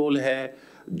का role है,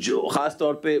 जो ख़ास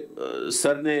तौर पे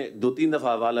sir ने 2-3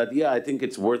 दफ़ा हवाला दिया, I think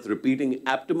it's worth repeating,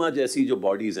 एप्टमा जैसी जो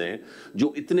बॉडीज़ हैं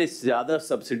जो इतने ज़्यादा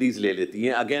सब्सिडीज़ ले लेती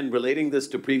हैं, again relating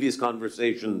this to previous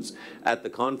conversations at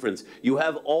the conference, you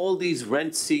have all these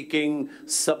rent seeking,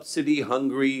 subsidy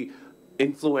hungry,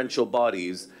 influential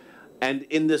bodies, and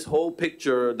in this whole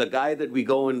picture, the guy that we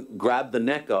go and grab the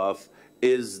neck of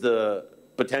is the,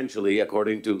 potentially,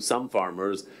 according to some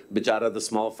farmers, bichara the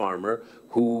small farmer,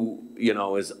 who, you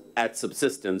know, is at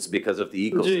subsistence because of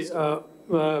the ecosystem.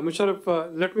 Musharraf,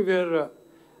 let me wear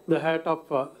the hat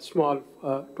of small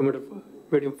to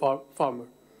medium farmer.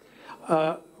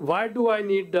 Why do I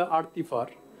need Aarti for?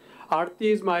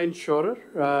 Aarti is my insurer.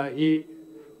 He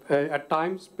at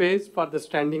times pays for the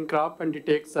standing crop, and he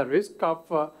takes the risk of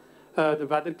the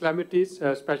weather calamities,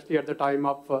 especially at the time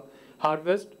of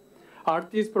harvest.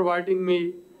 Aarti is providing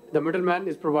me, the middleman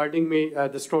is providing me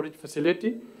the storage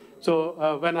facility. So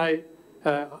when I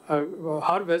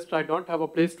harvest, I don't have a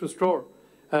place to store.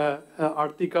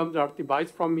 Aarti comes, Aarti buys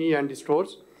from me and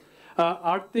stores.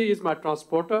 Aarti is my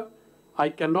transporter. I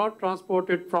cannot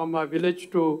transport it from my village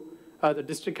to the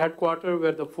district headquarters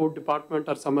where the food department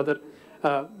or some other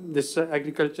this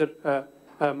agriculture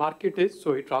market is,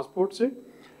 so he transports it.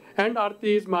 And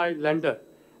Aarti is my lender.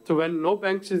 So when no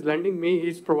banks is lending me,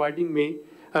 he's providing me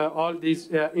all these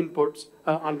inputs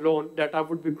on loan that I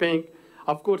would be paying,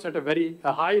 of course, at a very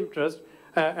high interest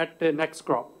at the next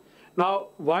crop. Now,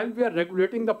 while we are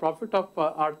regulating the profit of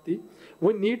Aarti,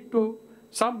 we need to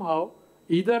somehow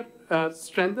either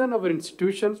strengthen our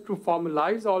institutions to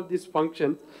formalize all these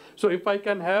functions. So if I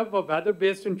can have a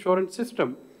weather-based insurance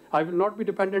system, I will not be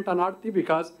dependent on Aarti,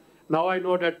 because now I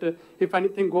know that if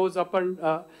anything goes up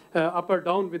or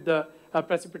down with the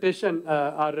precipitation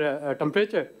or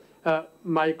temperature,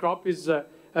 my crop is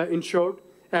insured.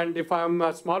 And if I'm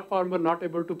a small farmer not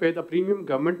able to pay the premium,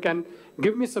 government can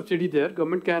give me subsidy there.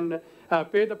 Government can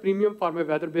pay the premium for my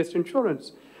weather-based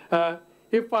insurance.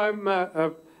 If I'm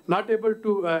not able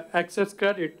to access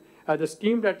credit, the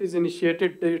scheme that is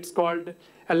initiated, it's called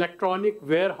Electronic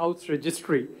Warehouse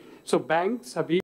Registry. So banks have